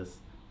Jesus.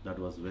 That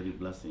was very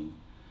blessing.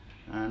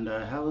 And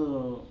I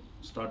have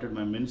started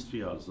my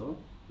ministry also,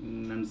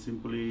 and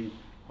simply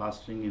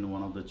pastoring in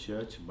one of the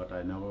church, but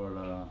I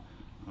never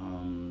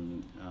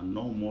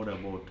know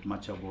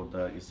much about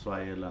the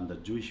Israel and the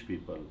Jewish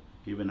people,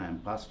 even I am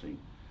pastoring.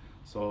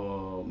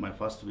 So my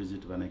first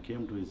visit when I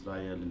came to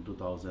Israel in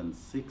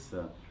 2006,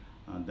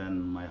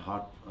 then my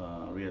heart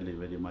really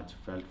very much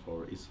felt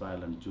for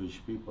Israel and Jewish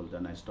people.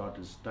 Then I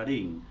started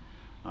studying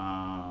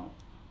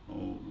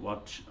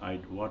what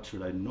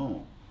should I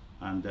know,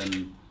 and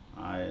then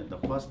the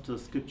first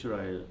scripture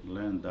I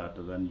learned that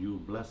when you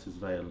bless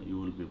Israel, you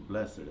will be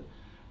blessed.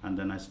 And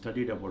then I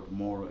studied about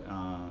more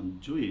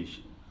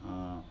Jewish,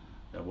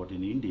 about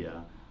in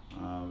India.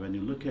 When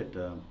you look at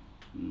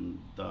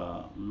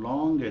the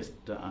longest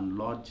and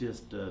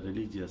largest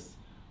religious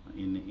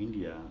in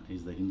India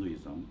is the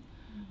Hinduism.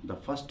 The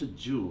first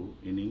Jew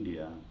in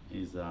India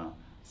is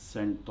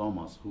Saint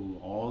Thomas, who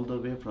all the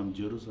way from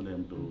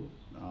Jerusalem to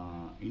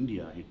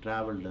India, he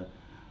traveled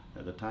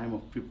at the time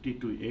of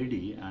 52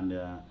 AD, and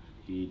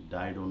he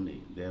died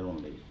there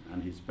only.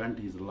 And he spent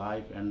his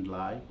life,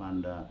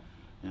 and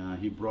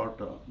he brought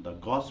the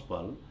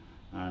gospel,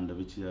 and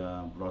which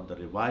brought the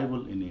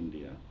revival in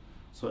India.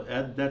 So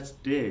at that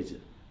stage,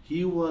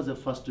 he was the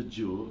first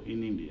Jew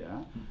in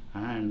India,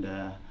 and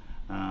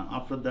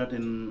after that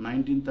in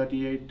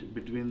 1938,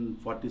 between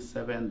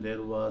 47,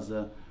 there was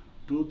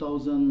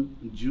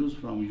 2,000 Jews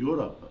from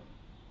Europe.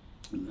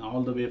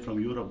 All the way from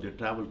Europe, they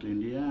traveled to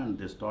India, and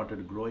they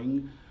started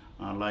growing.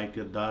 Like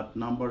that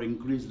number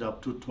increased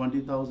up to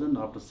 20,000.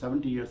 After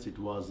 70 years, it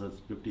was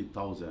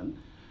 50,000.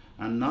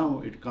 And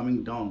now it's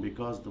coming down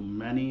because the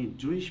many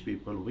Jewish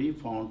people we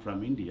found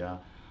from India,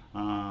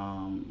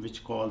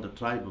 which called the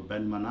tribe of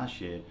Ben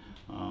Manasseh,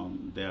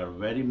 they are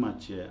very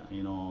much,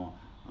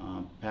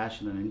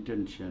 passion and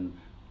intention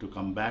to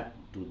come back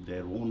to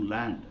their own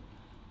land.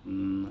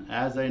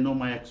 As I know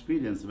my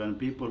experience, when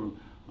people,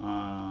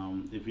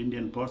 if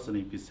Indian person,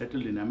 if he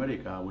settled in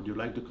America, would you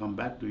like to come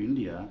back to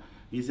India?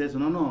 He says,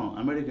 no,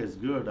 America is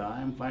good.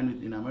 I am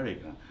fine in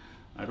America.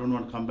 I don't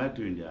want to come back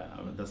to India.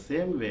 The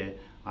same way,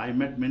 I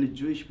met many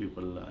Jewish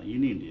people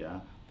in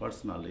India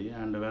personally,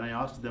 and when I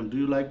asked them, do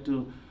you like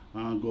to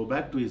go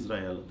back to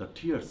Israel, the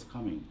tears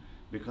coming,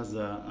 because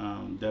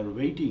they're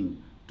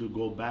waiting to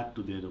go back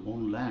to their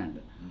own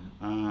land.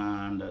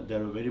 And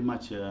they're very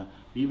much,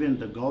 even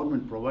the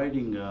government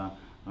providing,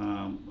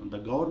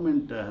 the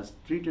government has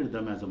treated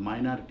them as a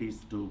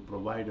minorities to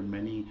provide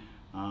many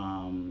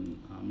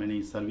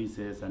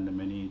services and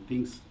many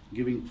things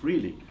giving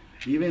freely,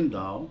 even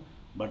though,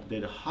 but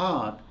their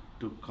heart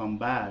to come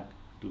back,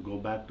 to go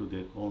back to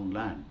their own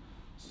land.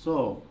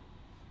 So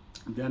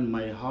then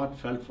my heart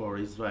felt for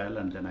Israel,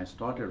 and then I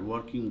started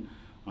working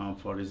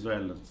for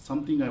Israel,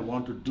 something I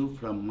want to do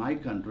from my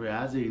country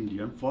as an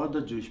Indian for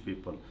the Jewish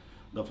people.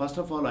 First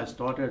of all, I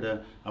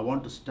started, I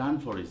want to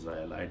stand for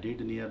Israel. I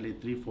did nearly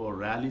 3-4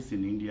 rallies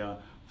in India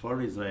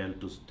for Israel,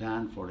 to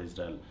stand for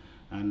Israel,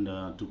 and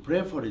to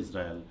pray for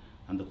Israel,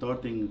 and the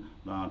third thing,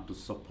 to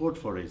support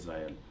for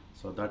Israel.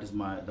 So that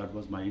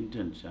was my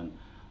intention.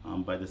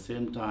 By the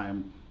same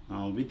time,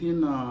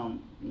 within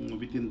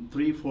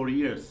 3-4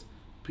 years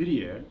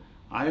period,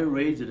 I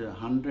raised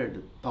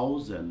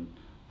 100,000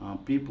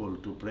 people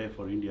to pray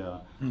for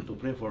India, to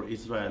pray for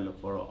Israel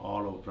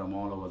from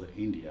all over the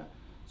India.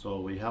 So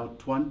we have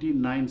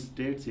 29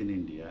 states in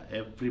India.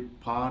 Every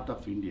part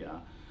of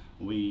India,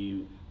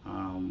 we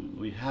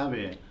have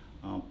a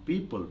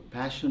people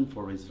passion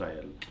for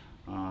Israel.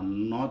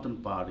 Northern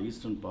part,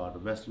 eastern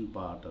part, western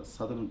part,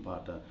 southern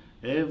part,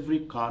 every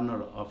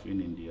corner of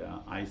in India,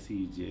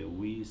 ICEJ,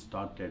 we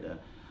started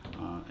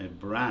a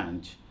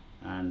branch,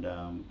 and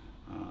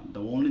the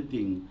only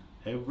thing,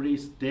 every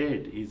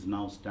state is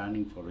now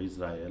standing for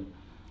Israel.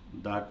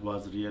 That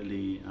was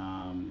really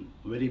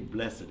very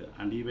blessed.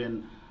 And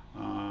even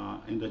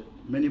in the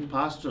many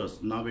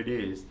pastors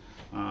nowadays,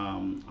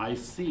 I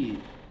see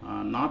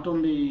not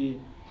only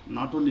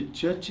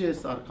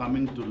churches are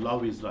coming to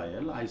love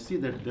Israel. I see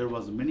that there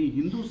was many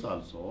Hindus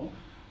also.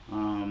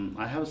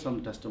 I have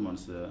some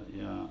testimonies.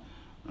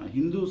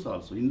 Hindus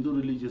also, Hindu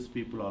religious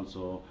people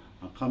also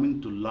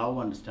coming to love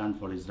and stand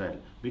for Israel,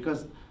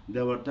 because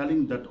they were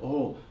telling that,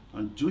 oh,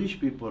 Jewish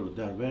people,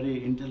 they are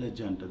very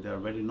intelligent, they are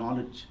very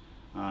knowledge,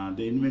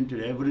 they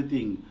invented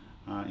everything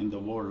in the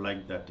world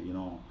like that, you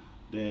know.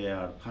 They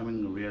are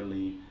coming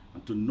really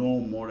to know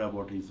more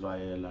about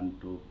Israel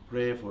and to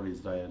pray for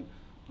Israel,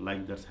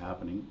 like that's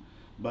happening.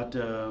 But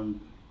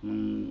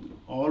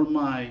all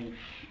my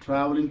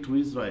traveling to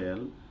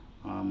Israel,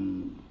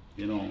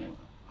 you know,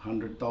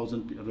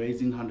 100,000,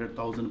 raising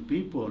 100,000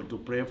 people to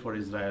pray for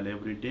Israel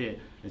every day,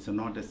 it's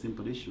not a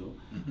simple issue.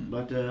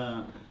 But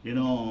you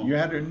know, you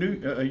had a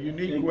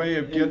unique way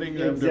of getting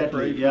them to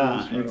pray for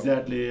Israel.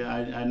 Exactly.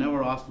 I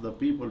never ask the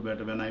people,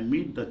 but when I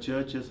meet the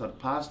churches or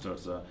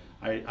pastors,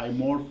 I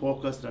more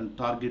focused and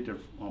targeted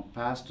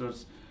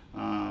pastors.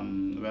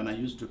 When I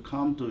used to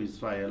come to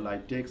Israel, I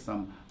take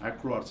some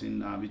acroats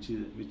in which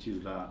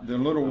is the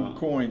little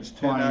coins,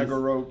 10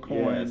 agorot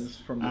coins, yes,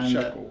 from the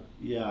shekel.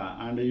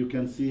 And you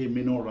can see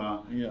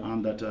menorah, yeah,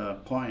 on that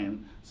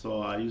coin.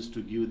 So I used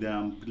to give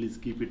them, please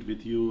keep it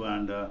with you,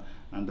 and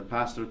the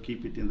pastor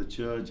keep it in the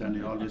church, and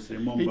he always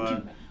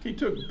remember. He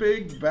took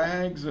big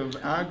bags of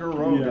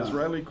agorot,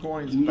 Israeli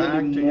coins, back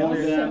to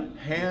India,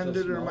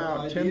 handed them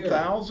out.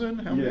 10,000?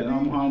 How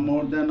many?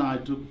 More than I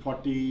took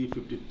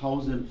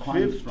 50,000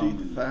 coins.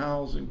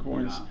 50,000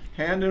 coins. Yeah.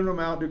 Handing them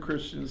out to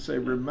Christians, say,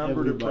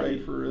 remember to pray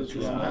for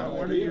Israel.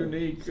 What a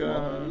unique.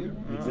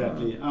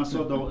 Exactly.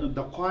 So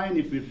the coin,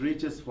 if it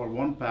reaches for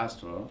one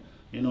pastor,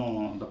 you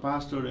know, the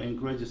pastor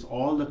encourages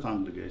all the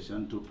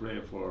congregation to pray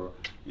for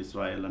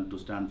Israel and to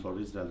stand for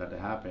Israel. That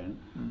happened.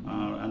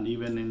 And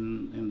even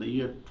in the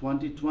year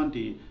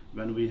 2020,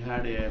 when we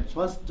had a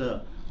first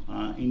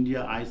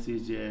India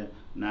ICEJ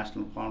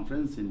National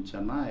Conference in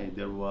Chennai,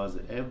 there was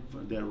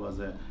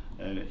a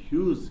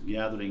huge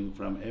gathering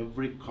from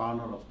every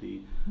corner of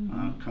the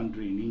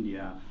country in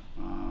India,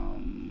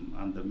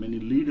 and the many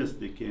leaders,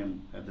 they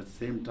came at the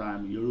same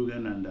time.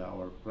 Yerugan and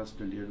our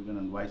President Yerugan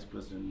and Vice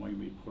President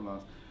Moimi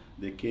Kolas,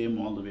 they came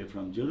all the way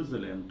from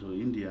Jerusalem to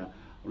India.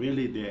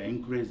 Really, they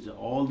encouraged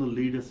all the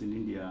leaders in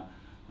India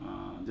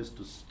just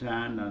to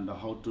stand and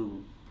how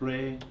to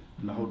pray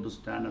and how to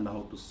stand and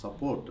how to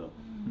support.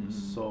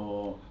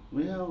 So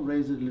we have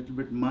raised a little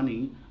bit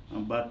money,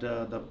 but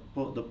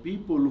the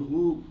people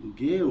who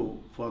gave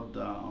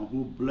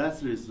who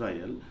blessed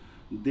Israel,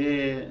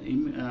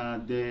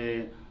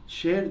 they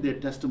shared their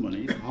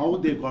testimonies how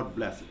they got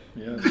blessed.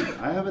 Yes.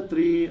 I have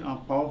three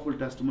powerful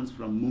testimonies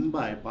from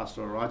Mumbai,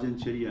 Pastor Rajan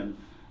Cherian,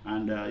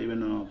 and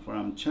even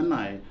from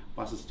Chennai,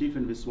 Pastor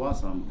Stephen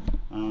Viswasam,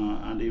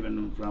 and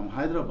even from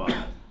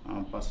Hyderabad,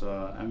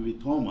 Pastor M.V.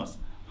 Thomas,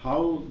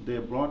 how they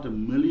brought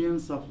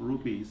millions of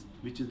rupees,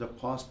 which is the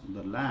cost of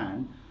the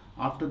land.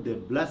 After they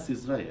blessed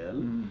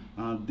Israel,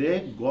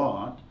 they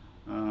got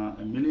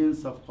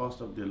millions of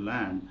cost of their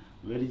land,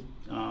 very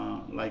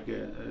like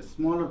a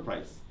smaller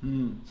price.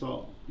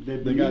 So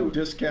they got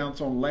discounts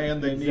on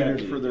land they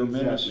needed for their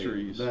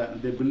ministries.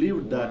 They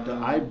believed that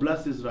I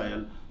bless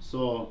Israel,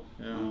 so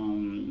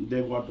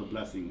they got the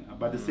blessing.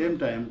 But at the same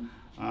time,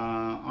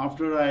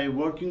 after I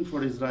working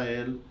for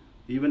Israel,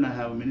 even I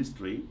have a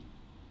ministry.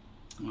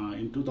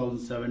 In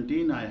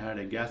 2017, I had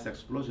a gas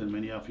explosion.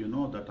 Many of you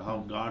know that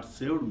how God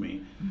saved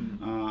me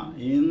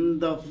in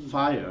the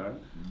fire.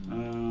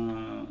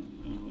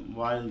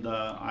 While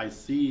I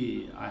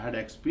had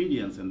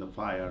experience in the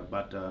fire,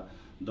 but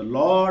the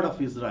Lord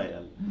of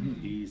Israel,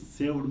 He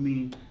saved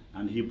me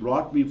and He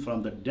brought me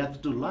from the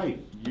death to life.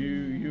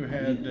 You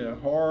had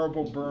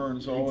horrible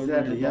burns all over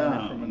your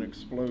body from an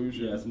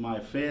explosion. Yes, my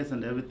face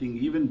and everything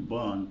even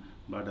burned.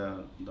 But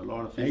the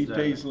Lord of Israel.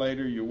 8 days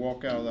later, you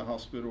walk out of the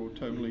hospital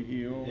totally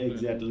healed.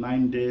 Exactly.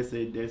 9 days,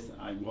 8 days,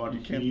 I got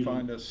healed. You can't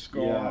find a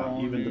scar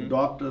on even you. the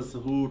doctors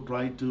who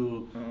tried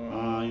to,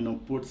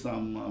 put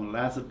some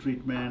laser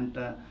treatment,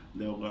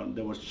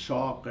 they were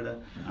shocked,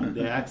 and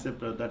they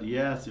accepted that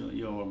yes,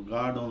 your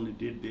God only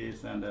did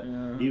this, and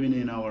even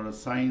in our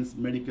science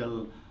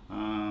medical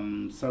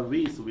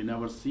service, we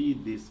never see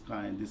this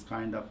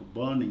kind of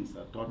burnings,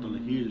 total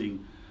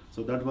healing.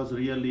 So that was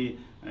really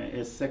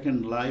a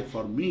second life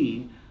for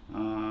me.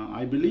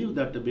 I believe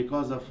that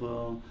because of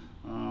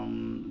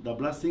the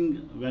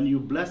blessing, when you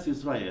bless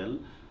Israel,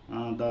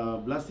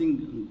 the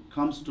blessing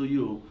comes to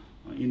you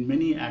in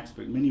many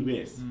aspects, many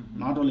ways,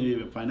 not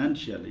only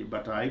financially,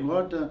 but I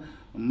got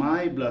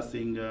my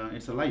blessing,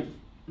 it's a life.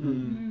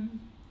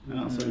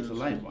 So it's a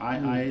life.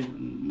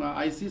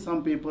 I see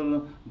some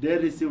people, they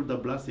received the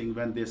blessing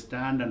when they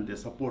stand and they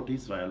support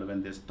Israel.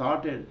 When they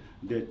started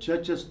their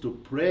churches to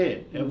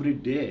pray every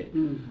day,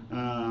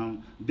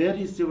 they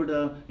received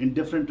in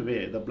different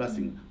way the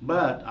blessing.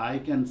 But I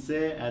can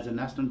say as a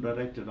national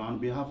director on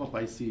behalf of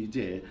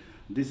ICEJ,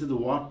 this is the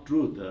what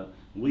truth.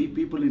 We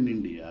people in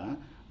India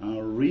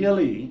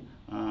really,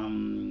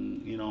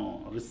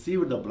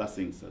 received the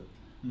blessings.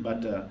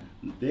 But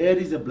there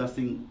is a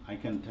blessing, I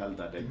can tell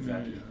that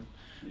exactly.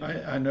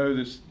 I know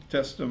this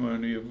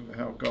testimony of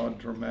how God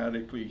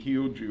dramatically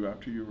healed you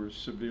after you were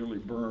severely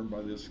burned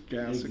by this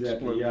gas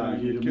explosion Yeah, in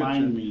you your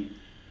remind kitchen. me.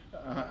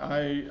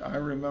 I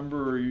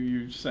remember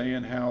you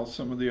saying how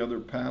some of the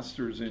other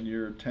pastors in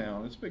your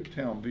town, it's a big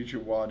town,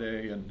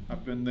 Vijayawada, and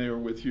I've been there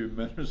with you,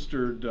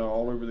 ministered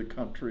all over the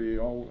country,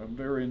 a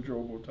very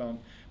enjoyable time.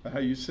 But how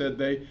you said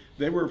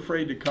they were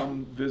afraid to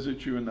come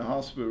visit you in the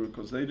hospital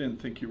because they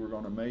didn't think you were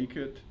going to make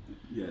it.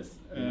 Yes.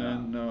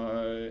 And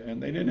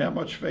they didn't have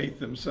much faith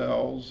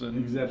themselves. And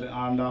Exactly.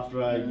 And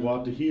after I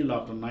got healed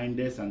after 9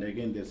 days, and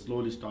again they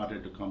slowly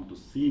started to come to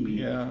see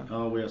me. Yeah.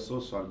 Oh, we are so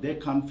sorry. They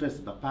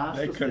confessed. The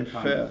pastors. They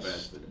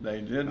confessed.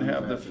 They didn't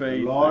have the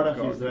faith. The Lord that of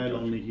God could Israel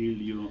touch. only healed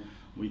you.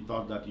 We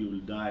thought that you will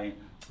die.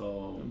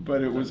 So.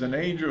 But it was an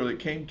angel that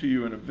came to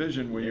you in a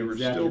vision when you were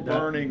Exactly. still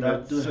burning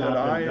that to said,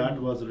 happen,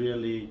 that was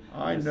really.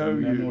 I it's know a you.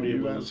 You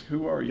memorable asked,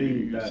 who are you? thing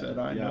You that, said,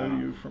 I know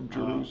you from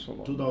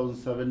Jerusalem.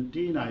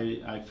 2017,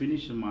 I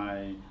finished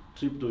my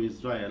trip to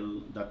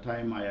Israel. That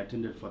time I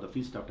attended for the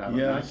Feast of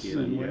Tabernacles. Yes,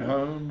 and went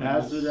home.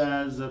 As soon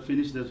as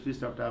finished the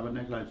Feast of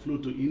Tabernacles, I flew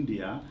to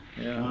India.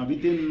 Yeah.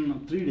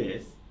 Within 3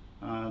 days,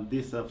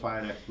 this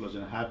fire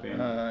explosion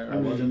happened. I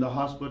was in the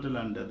hospital,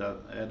 and the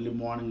early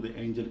morning the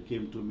angel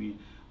came to me,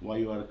 why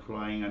you are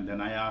crying, and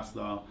then I asked,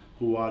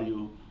 who are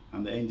you?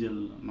 And the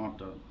angel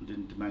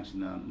didn't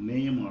mention a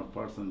name or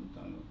person,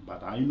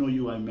 but I know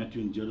you, I met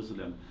you in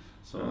Jerusalem.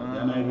 So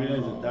then I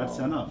realized that's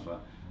enough.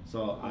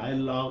 So I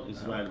love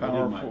Israel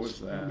very much. Powerful is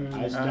that?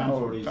 I stand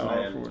for Israel.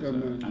 Powerful is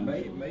that?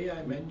 And May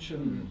I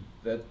mention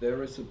that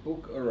there is a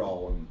book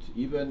around,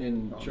 even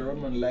in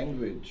German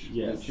language,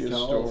 Yes. which His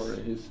tells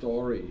story. his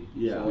story.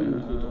 Yeah. So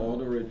you could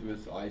order it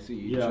with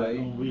ICEJ. Yeah,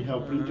 we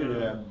have printed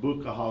a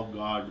book how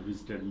God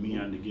visited me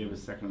and gave a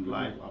second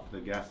life after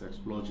the gas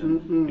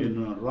explosion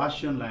in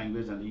Russian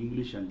language and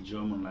English and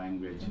German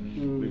language.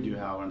 We do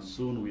have, and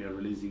soon we are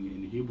releasing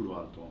in Hebrew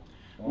also.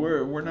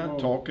 We're not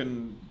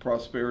talking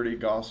prosperity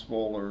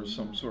gospel or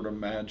some sort of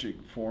magic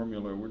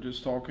formula. We're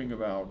just talking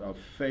about a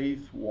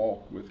faith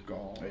walk with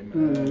God.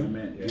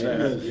 Amen.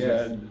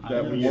 That I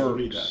agree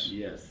works. that,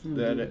 yes.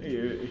 That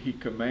he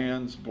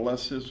commands,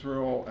 bless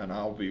Israel, and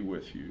I'll be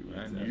with you.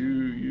 And Exactly.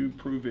 you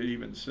prove it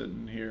even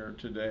sitting here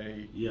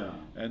today. Yeah.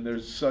 And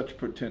there's such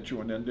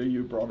potential. And then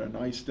you brought a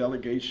nice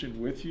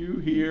delegation with you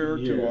here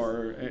to Yes.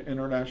 our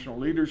International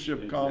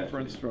Leadership Exactly.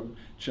 Conference from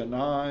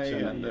Chennai,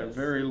 and they're yes.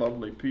 very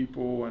lovely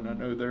people, and I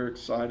know they're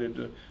excited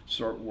to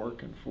start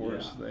working for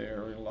us Yeah.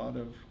 there. A lot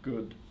of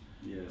good.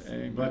 Yes.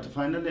 Amen. But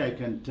finally, I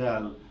can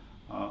tell,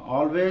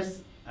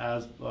 always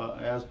as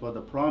per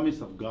the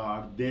promise of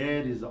God,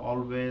 there is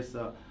always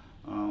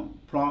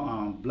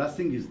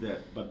blessing is there,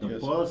 but the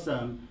Yes.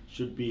 person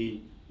should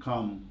be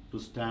come to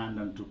stand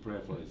and to pray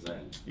for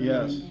Israel.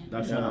 Yes,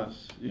 That's yes, enough.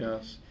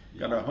 yes. Yeah.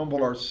 Got to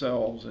humble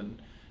ourselves and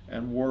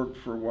work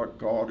for what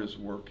God is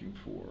working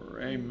for.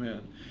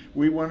 Amen.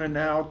 We want to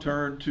now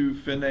turn to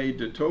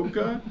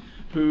Ditoka,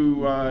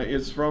 who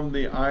is from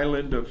the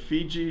island of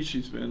Fiji.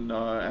 She's been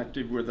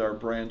active with our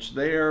branch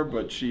there,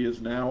 but she is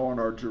now on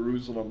our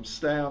Jerusalem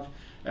staff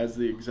as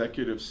the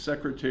executive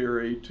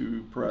secretary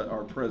to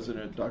our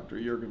president, Dr.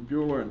 Jürgen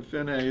Bühler. And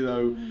Finney,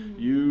 though,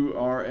 you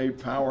are a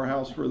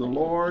powerhouse for the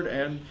Lord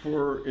and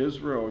for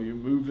Israel. You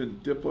move in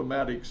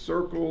diplomatic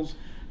circles.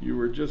 You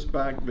were just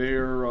back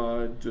there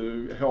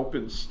to help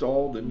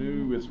install the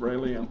new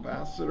Israeli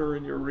ambassador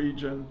in your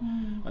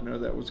region. I know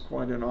that was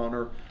quite an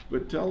honor.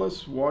 But tell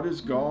us, what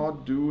is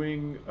God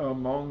doing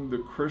among the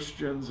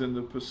Christians in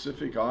the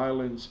Pacific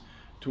Islands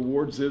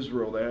towards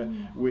Israel? That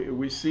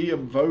we see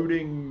him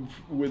voting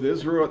with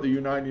Israel at the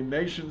United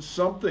Nations.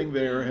 Something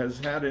there has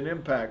had an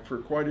impact for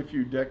quite a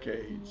few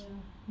decades.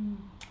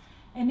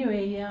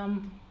 Anyway,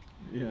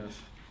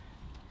 Yes.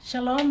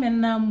 Shalom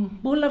and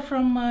Bühler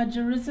from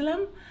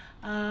Jerusalem.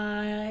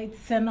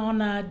 It's an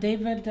honor,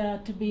 David,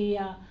 to be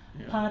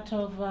part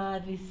of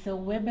this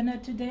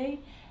webinar today,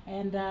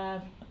 and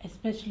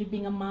especially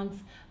being amongst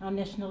our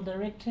national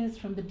directors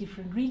from the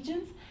different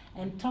regions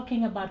and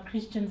talking about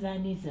Christian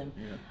Zionism.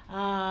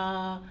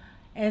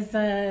 As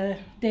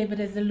David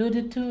has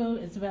alluded to,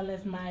 as well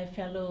as my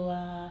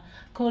fellow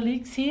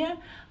colleagues here,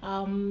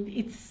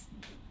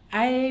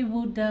 I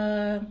would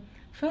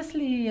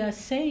firstly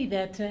say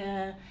that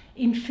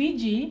in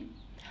Fiji,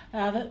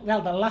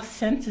 the last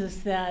sentence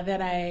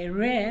that I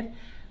read,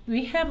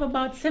 we have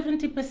about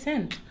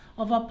 70%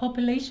 of our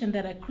population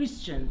that are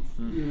Christians,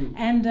 Mm.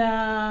 and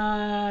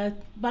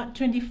about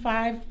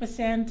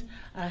 25%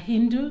 are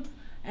Hindu,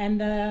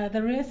 and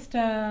the rest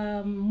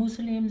are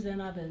Muslims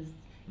and others.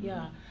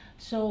 Yeah.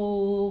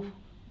 So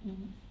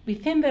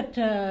within that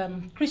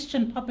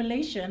Christian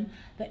population,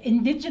 the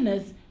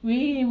indigenous,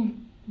 we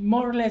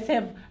more or less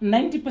have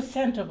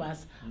 90% of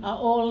us are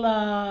all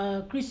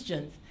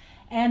Christians.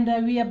 And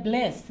we are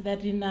blessed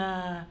that in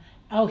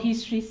our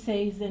history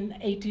says in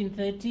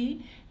 1830,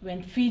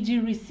 when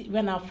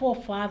when our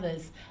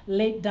forefathers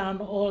laid down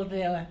all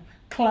their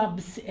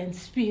clubs and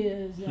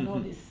spears and all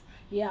this,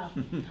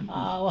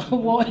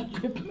 war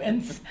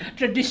equipments,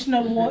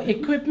 traditional war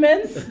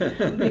equipments,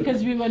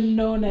 because we were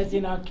known as,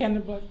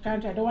 cannibal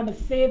country. I don't want to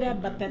say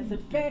that, but that's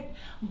a fact.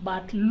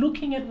 But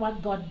looking at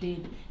what God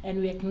did, and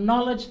we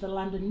acknowledge the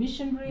London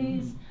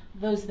missionaries,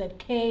 those that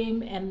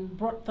came and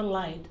brought the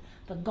light,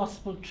 the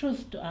gospel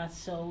truth to us.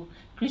 So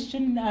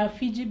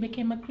Fiji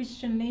became a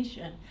Christian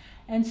nation.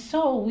 And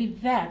so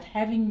with that,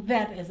 having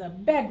that as a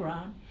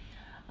background,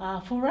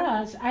 for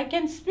us, I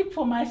can speak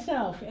for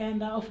myself.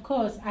 And of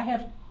course, I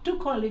have two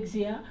colleagues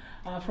here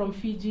from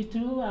Fiji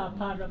too,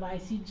 part of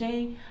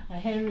ICEJ,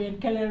 Harry and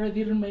Kelera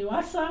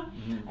Dirunmaiwasa.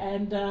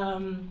 And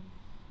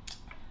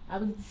I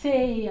would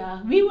say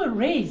we were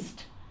raised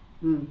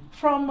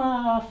from,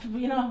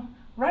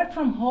 right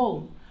from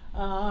home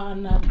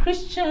on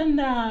Christian,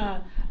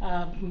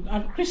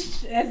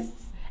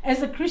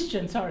 as a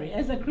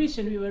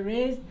Christian, we were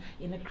raised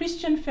in a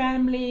Christian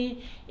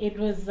family. It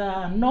was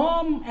a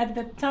norm at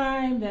the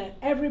time that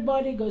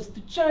everybody goes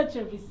to church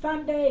every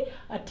Sunday,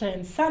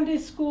 attends Sunday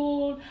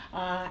school,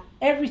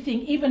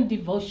 everything, even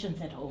devotions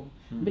at home.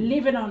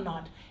 Believe it or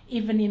not,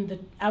 even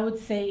I would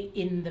say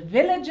in the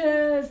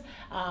villages,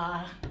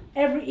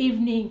 every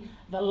evening,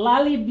 the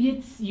lolly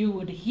beats, you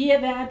would hear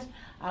that.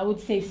 I would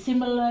say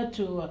similar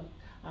to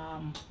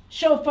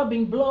shofar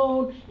being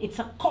blown. It's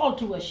a call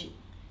to worship.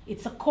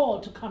 It's a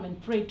call to come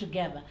and pray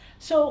together.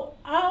 So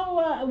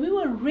we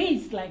were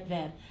raised like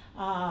that,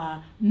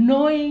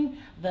 knowing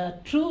the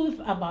truth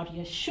about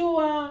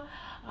Yeshua.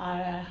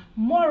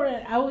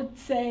 I would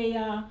say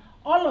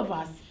all of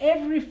us,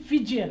 every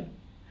Fijian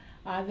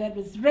that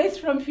was raised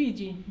from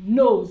Fiji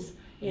knows,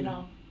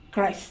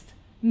 Christ,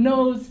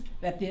 knows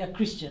that they are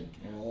Christian.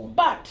 Oh.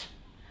 But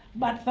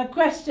the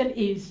question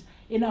is,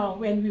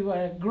 when we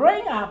were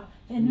growing up,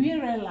 and we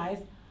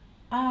realized,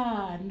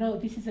 no,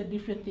 this is a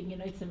different thing,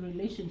 it's a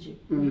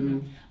relationship.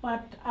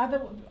 But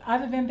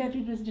other than that,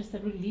 it was just a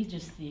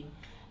religious thing.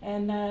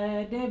 And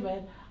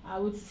David, I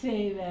would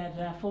say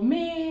that for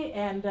me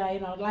and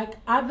like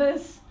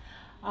others,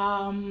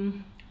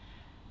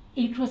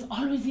 it was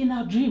always in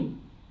our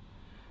dream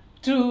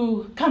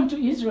to come to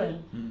Israel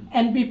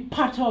and be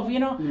part of,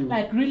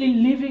 like really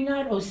living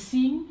out or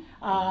seeing,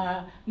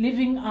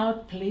 living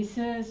out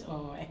places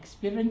or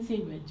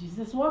experiencing where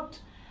Jesus walked.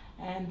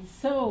 And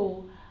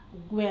so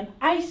when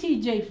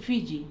ICEJ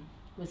Fiji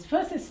was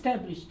first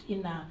established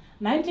in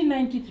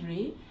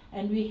 1993,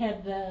 and we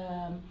had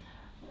the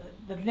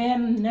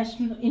then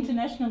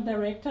international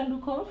director,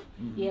 Lukov,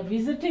 here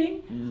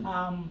visiting.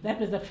 That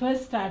was the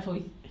first time for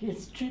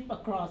his trip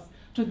across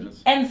to the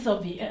ends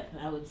of the earth,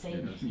 I would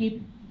say.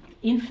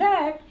 In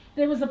fact,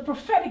 there was a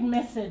prophetic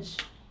message,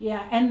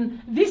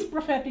 and this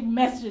prophetic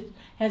message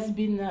has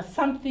been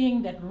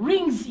something that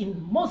rings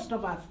in most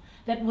of us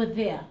that were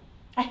there.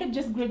 I had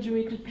just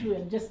graduated too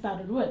and just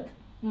started work.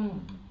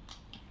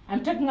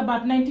 I'm talking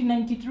about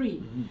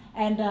 1993,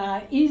 and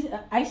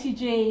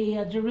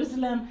ICEJ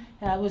Jerusalem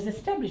was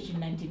established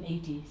in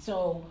 1980.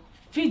 So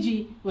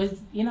Fiji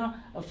was,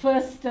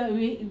 first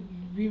we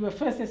were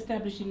first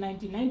established in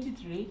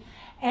 1993,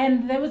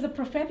 and there was a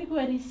prophetic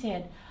word he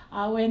said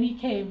when he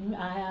came.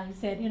 He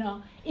said,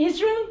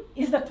 Israel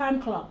is the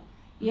time clock,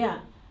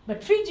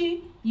 but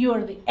Fiji, you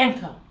are the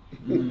anchor.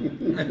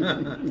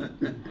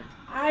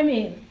 I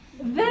mean,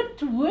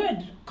 that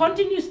word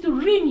continues to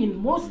ring in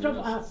most of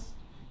us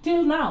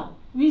till now.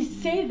 We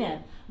say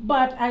that,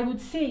 but I would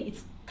say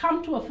it's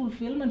come to a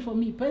fulfillment for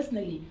me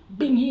personally,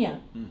 being here,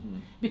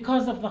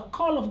 because of the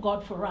call of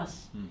God for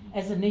us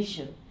as a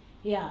nation.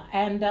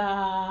 And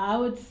I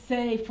would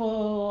say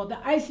for the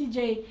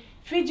ICEJ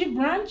Fiji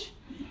branch,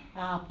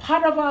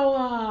 part of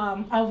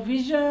our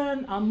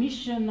vision, our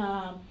mission,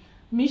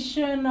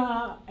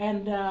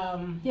 and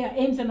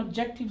aims and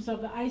objectives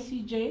of the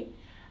ICEJ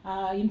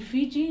in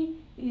Fiji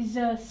is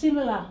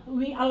similar.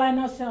 We align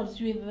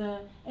ourselves with the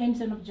aims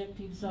and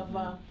objectives of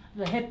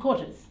the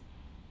headquarters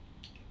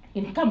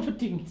in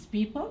comforting his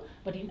people,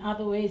 but in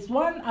other ways.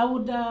 One, I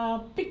would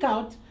pick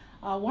out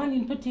one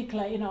in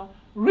particular,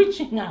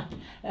 reaching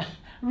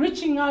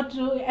out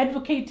to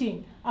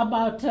advocating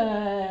about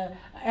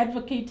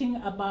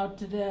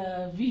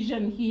the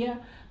vision here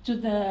to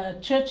the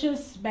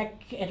churches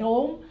back at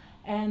home.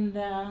 And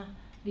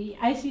the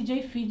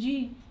ICEJ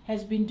Fiji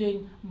has been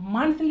doing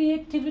monthly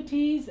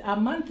activities,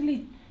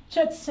 monthly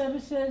church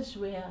services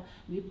where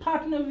we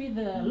partner with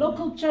the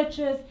local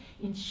churches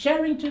in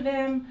sharing to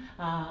them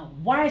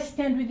why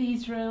stand with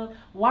Israel,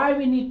 why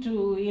we need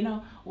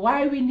to,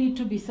 why we need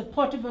to be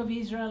supportive of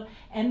Israel.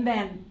 And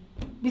then,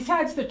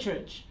 besides the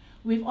church,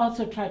 we've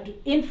also tried to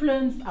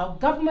influence our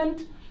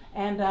government,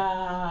 and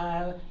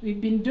we've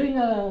been doing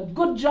a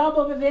good job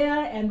over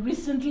there. And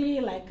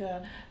recently, like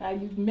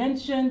you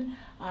mentioned,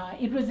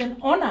 it was an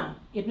honor.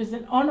 It was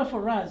an honor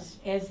for us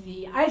as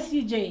the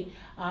ICEJ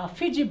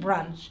Fiji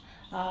branch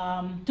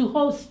to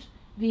host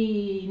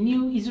the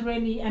new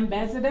Israeli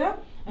ambassador,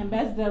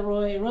 Ambassador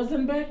Roy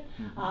Rosenberg,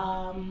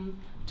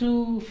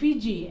 to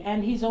Fiji,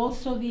 and he's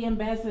also the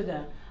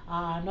ambassador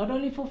not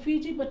only for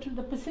Fiji but to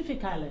the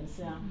Pacific Islands.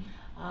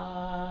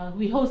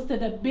 We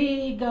hosted a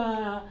big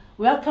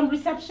welcome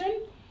reception.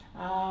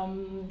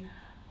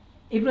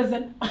 It was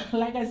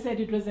like I said,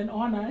 it was an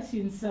honor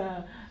since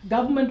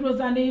government was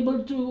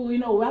unable to,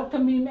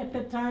 welcome him at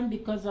the time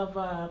because of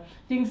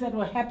things that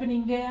were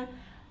happening there.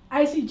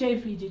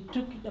 ICJ Fiji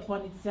took it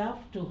upon itself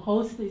to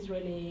host the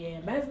Israeli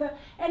ambassador,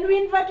 and we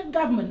invited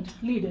government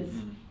leaders.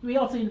 We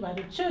also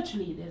invited church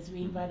leaders.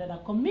 We invited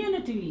our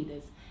community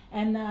leaders,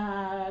 and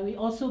we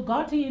also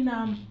got in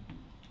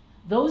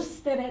those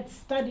that had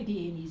studied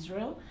here in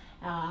Israel,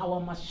 our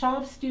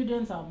Mashav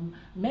students, our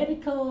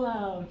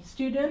medical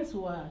students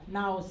who are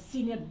now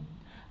senior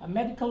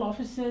medical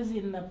officers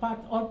in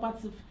all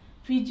parts of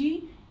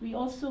Fiji. We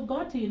also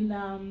got in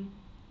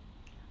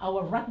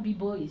our rugby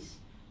boys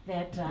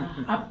that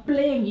are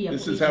playing here.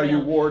 This for is Israel. how you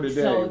wore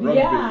today, so, rugby.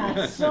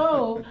 Yeah,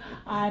 so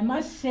I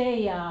must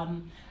say,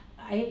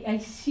 I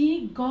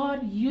see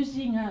God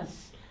using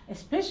us,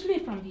 especially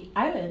from the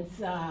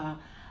islands,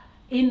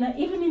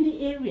 even in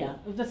the area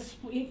of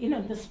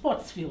the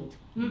sports field.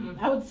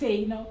 I would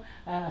say,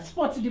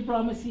 sports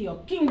diplomacy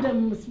or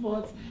kingdom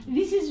sports.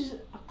 This is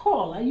a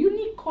call, a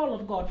unique call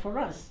of God for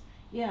us.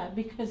 Yeah,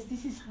 because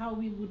this is how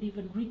we would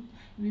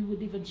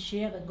even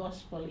share the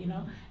gospel,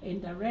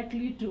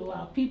 indirectly to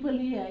our people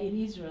here in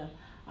Israel.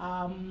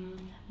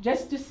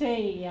 Just to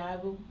say,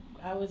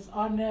 I was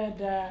honored,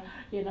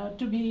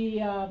 to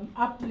be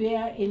up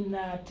there in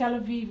Tel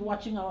Aviv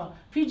watching our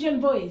Fijian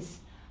boys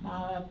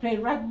play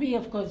rugby,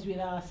 of course, with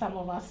some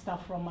of our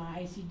staff from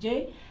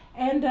ICJ,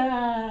 and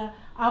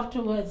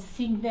afterwards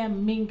seeing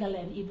them mingle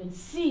and even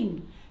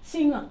sing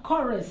a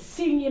chorus,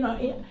 sing,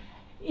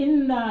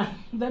 in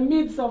the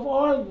midst of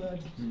all the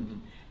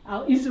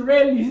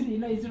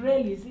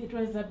Israelis, it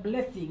was a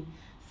blessing.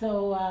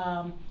 So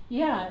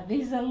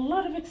there's a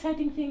lot of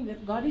exciting things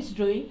that God is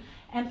doing.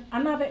 And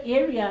another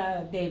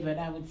area, David,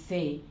 I would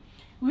say,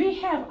 we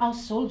have our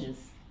soldiers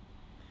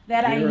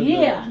that are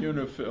here in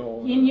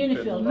Unifil.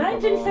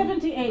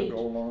 1978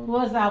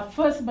 was our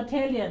first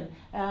battalion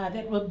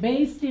that were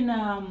based in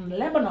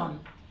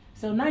Lebanon.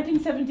 So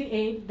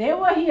 1978, they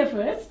were here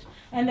first.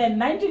 And then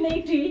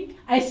 1980,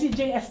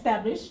 ICJ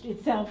established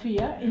itself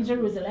here in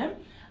Jerusalem.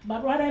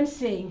 But what I'm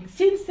saying,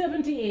 since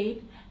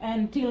 78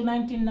 until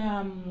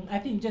I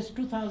think just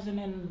 2000,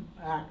 and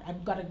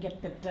I've got to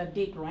get that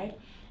date right,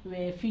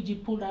 where Fiji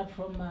pulled out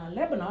from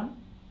Lebanon,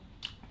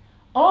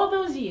 all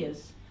those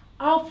years,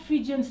 our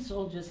Fijian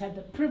soldiers had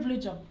the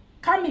privilege of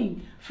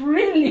coming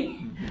freely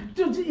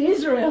to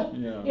Israel,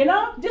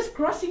 just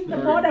crossing the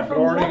border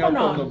from Lebanon.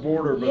 Up on the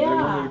border, but they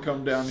wanted to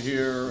come down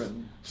here and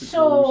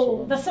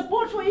so the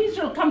support for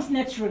Israel comes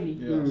naturally.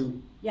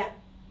 Yes.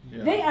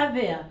 They are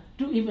there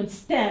to even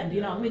stand,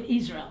 with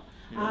Israel.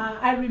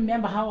 I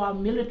remember how our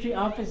military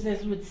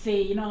officers would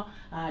say,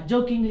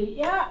 jokingly,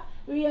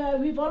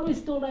 we've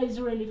always told our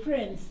Israeli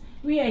friends,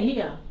 we are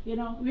here,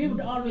 we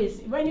would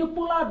always, when you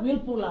pull out, we'll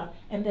pull out.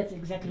 And that's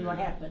exactly what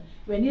happened.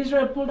 When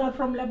Israel pulled out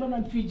from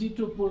Lebanon, Fiji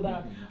too pulled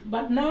out.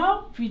 But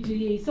now,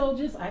 Fiji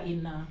soldiers are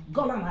in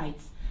Golan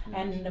Heights,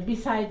 and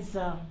besides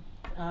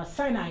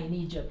Sinai in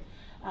Egypt.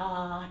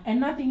 And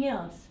nothing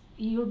else.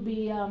 You'll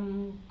be,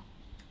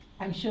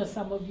 I'm sure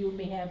some of you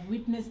may have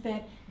witnessed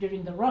that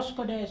during the Rosh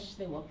Chodesh.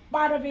 They were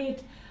part of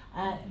it.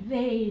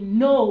 They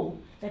know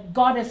that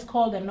God has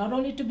called them not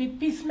only to be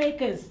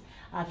peacemakers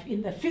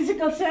in the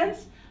physical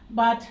sense,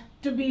 but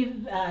to be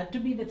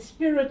that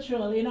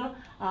spiritual,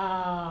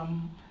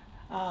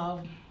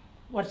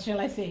 what shall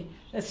I say,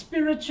 a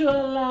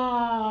spiritual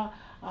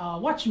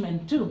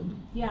watchman too.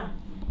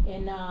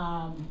 In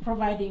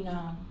providing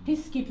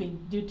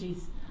peacekeeping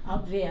duties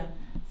out there.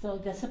 So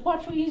the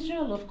support for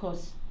Israel, of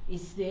course,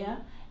 is there.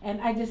 And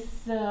I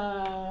just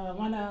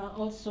want to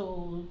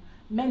also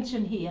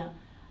mention here,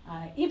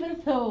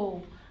 even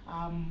though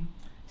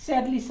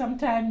sadly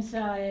sometimes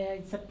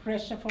it's a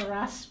pressure for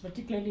us,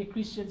 particularly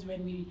Christians,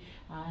 when we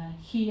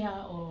hear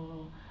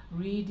or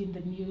read in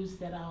the news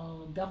that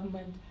our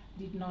government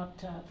did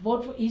not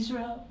vote for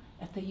Israel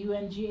at the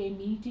UNGA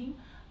meeting,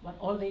 but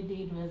all they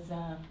did was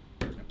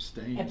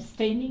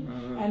abstaining,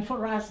 and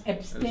for us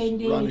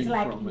abstaining is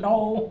like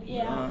no.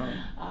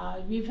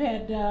 We've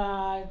had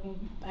I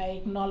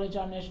acknowledge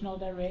our national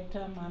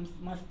director,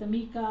 Master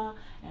Meka,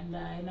 and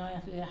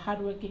the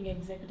hardworking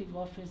executive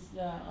office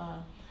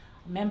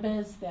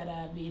members that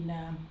have been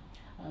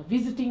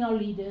visiting our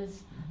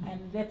leaders, and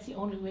that's the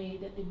only way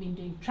that they've been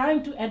doing,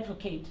 trying to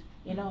advocate,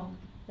 you know,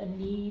 the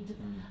need,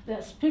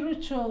 the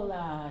spiritual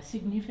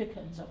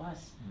significance of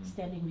us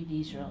standing with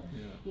Israel.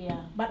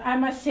 Yeah, but I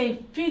must say,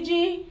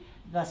 Fiji,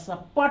 the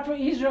support for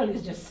Israel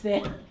is just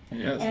there.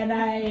 Yes.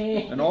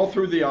 And all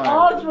through the islands.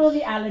 All through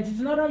the islands. It's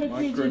not only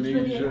Fiji, it's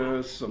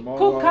Micronesia, Samoa,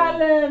 Cook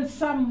Islands,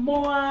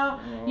 Samoa.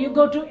 You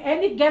go to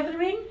any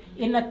gathering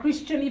in a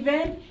Christian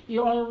event,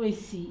 you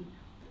always see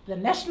the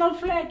national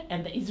flag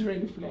and the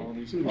Israeli flag. All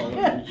these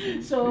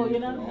Polynesian So, you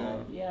people,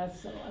 know,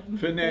 so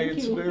Finay, thank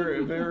it's you.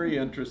 very, very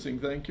interesting.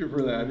 Thank you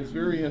for that. It's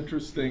very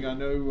interesting. I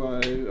know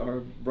our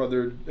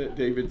brother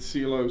David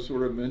Silue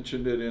sort of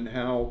mentioned it in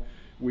how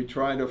we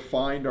try to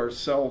find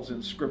ourselves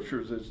in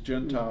scriptures as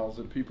Gentiles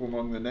and people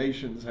among the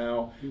nations,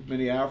 how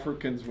many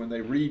Africans, when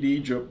they read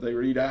Egypt, they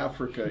read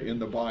Africa in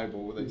the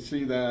Bible. They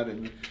see that,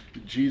 and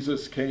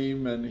Jesus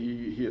came and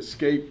he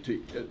escaped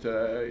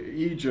to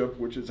Egypt,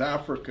 which is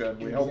Africa,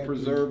 and we help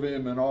preserve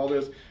him and all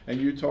this. And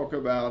you talk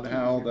about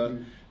how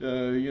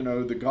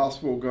the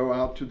gospel go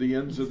out to the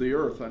ends of the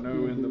earth. I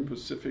know in the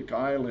Pacific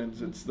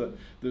Islands, it's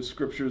the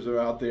scriptures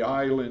about the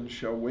islands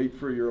shall wait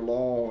for your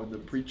law, and the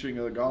preaching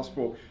of the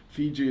gospel.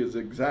 Fiji is the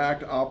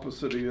exact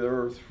opposite of the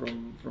earth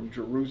from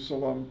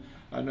Jerusalem.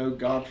 I know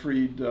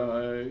Gottfied,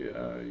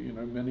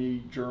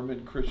 many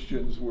German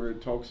Christians, where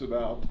it talks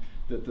about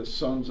that the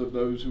sons of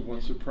those who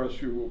once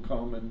oppressed you will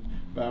come and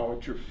bow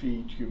at your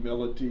feet,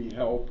 humility,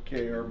 help,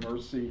 care,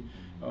 mercy.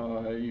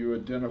 You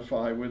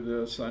identify with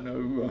this. I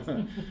know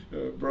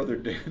Brother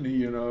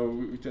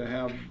Dani, to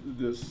have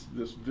this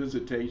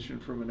visitation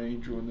from an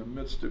angel in the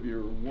midst of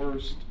your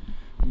worst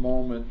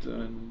moment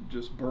and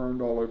just burned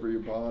all over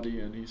your body,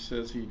 and he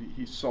says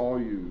he saw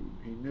you,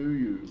 he knew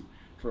you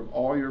from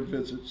all your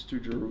visits to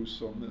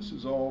Jerusalem. This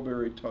is all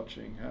very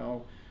touching,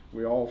 how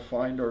we all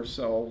find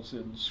ourselves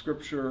in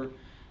Scripture,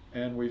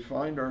 and we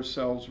find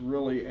ourselves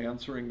really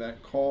answering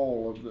that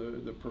call of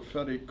the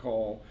prophetic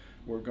call,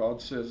 where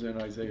God says in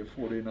Isaiah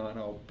 49,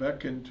 I'll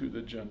beckon to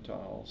the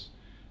Gentiles,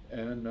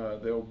 and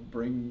they'll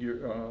bring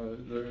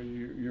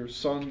your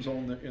sons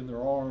in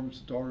their arms,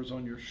 daughters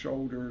on your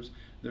shoulders.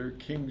 Their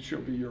kings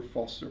shall be your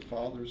foster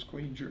fathers,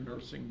 queens your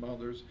nursing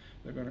mothers.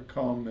 They're going to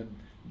come and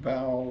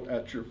bow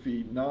at your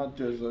feet,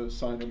 not as a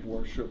sign of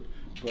worship,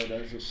 but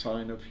as a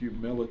sign of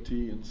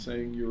humility, and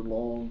saying your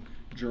long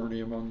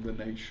journey among the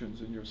nations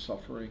and your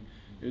suffering,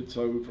 it's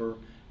over.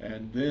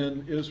 And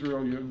then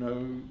Israel, you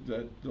know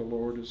that the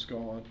Lord is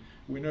God.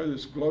 We know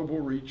this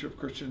global reach of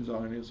Christian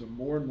Zionism.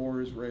 More and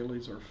more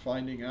Israelis are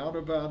finding out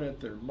about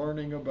it. They're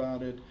learning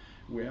about it.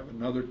 We have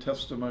another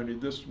testimony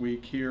this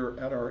week here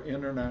at our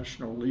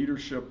International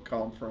Leadership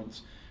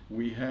Conference.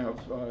 We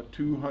have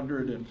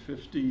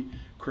 250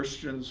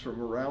 Christians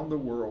from around the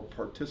world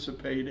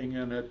participating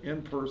in it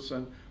in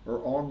person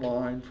or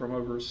online from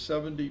over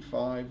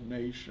 75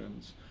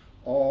 nations,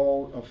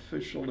 all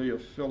officially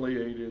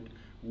affiliated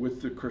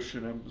with the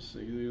Christian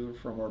Embassy, either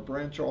from our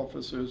branch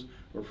offices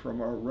or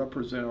from our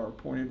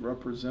appointed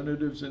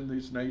representatives in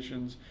these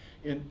nations.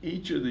 In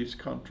each of these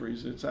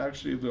countries, it's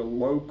actually the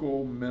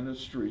local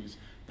ministries,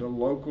 the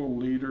local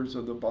leaders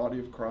of the body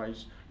of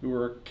Christ who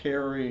are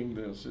carrying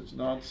this. It's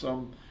not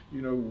some,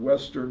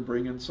 Western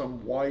bringing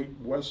some white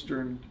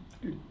Western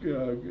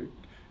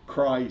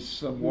Christ,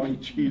 some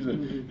white Jesus.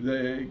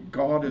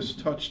 God has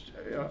touched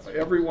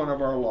every one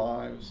of our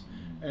lives,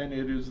 and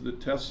it is the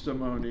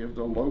testimony of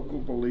the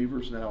local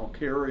believers now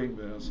carrying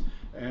this,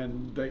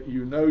 and that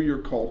your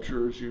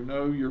cultures,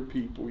 your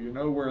people,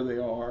 where they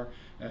are,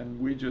 and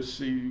we just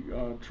see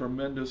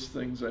tremendous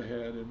things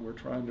ahead, and we're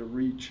trying to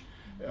reach,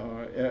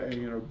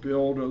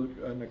 build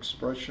an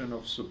expression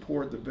of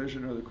support. The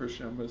vision of the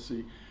Christian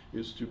Embassy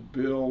is to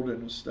build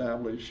and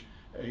establish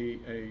a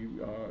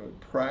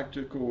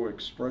practical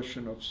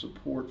expression of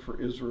support for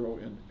Israel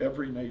in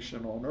every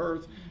nation on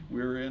earth.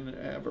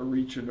 Have a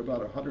reach in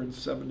about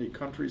 170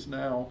 countries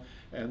now,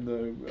 and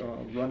the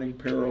running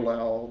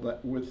parallel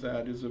with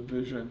that is a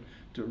vision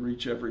to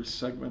reach every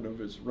segment of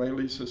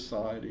Israeli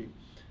society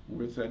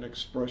with an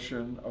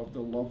expression of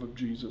the love of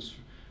Jesus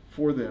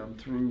for them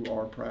through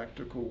our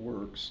practical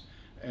works.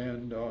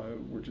 And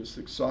we're just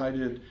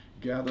excited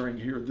gathering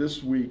here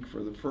this week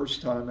for the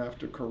first time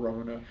after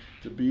Corona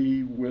to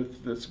be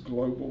with this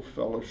global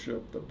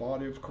fellowship, the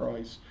body of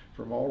Christ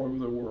from all over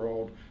the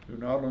world, who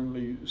not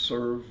only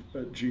serve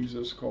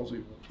Jesus because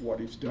of what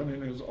he's done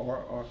in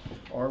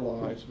our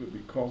lives, but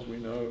because we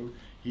know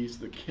he's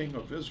the King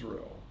of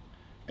Israel.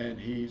 And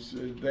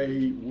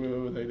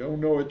they don't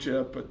know it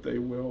yet, but they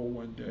will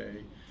one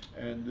day.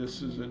 And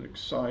this is an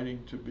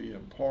exciting to be a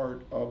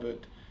part of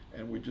it.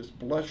 And we just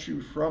bless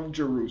you from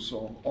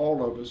Jerusalem,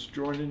 all of us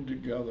joining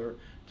together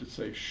to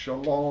say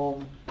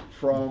shalom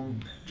from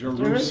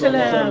Jerusalem.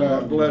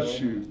 God bless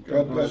you.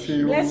 God bless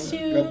you. Bless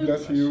you. God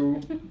bless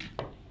you.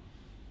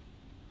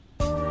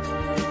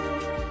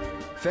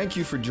 Thank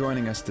you for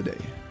joining us today.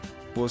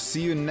 We'll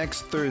see you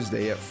next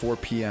Thursday at 4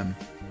 p.m.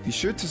 Be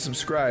sure to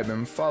subscribe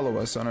and follow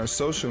us on our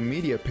social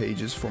media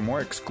pages for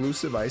more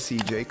exclusive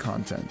ICEJ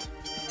content.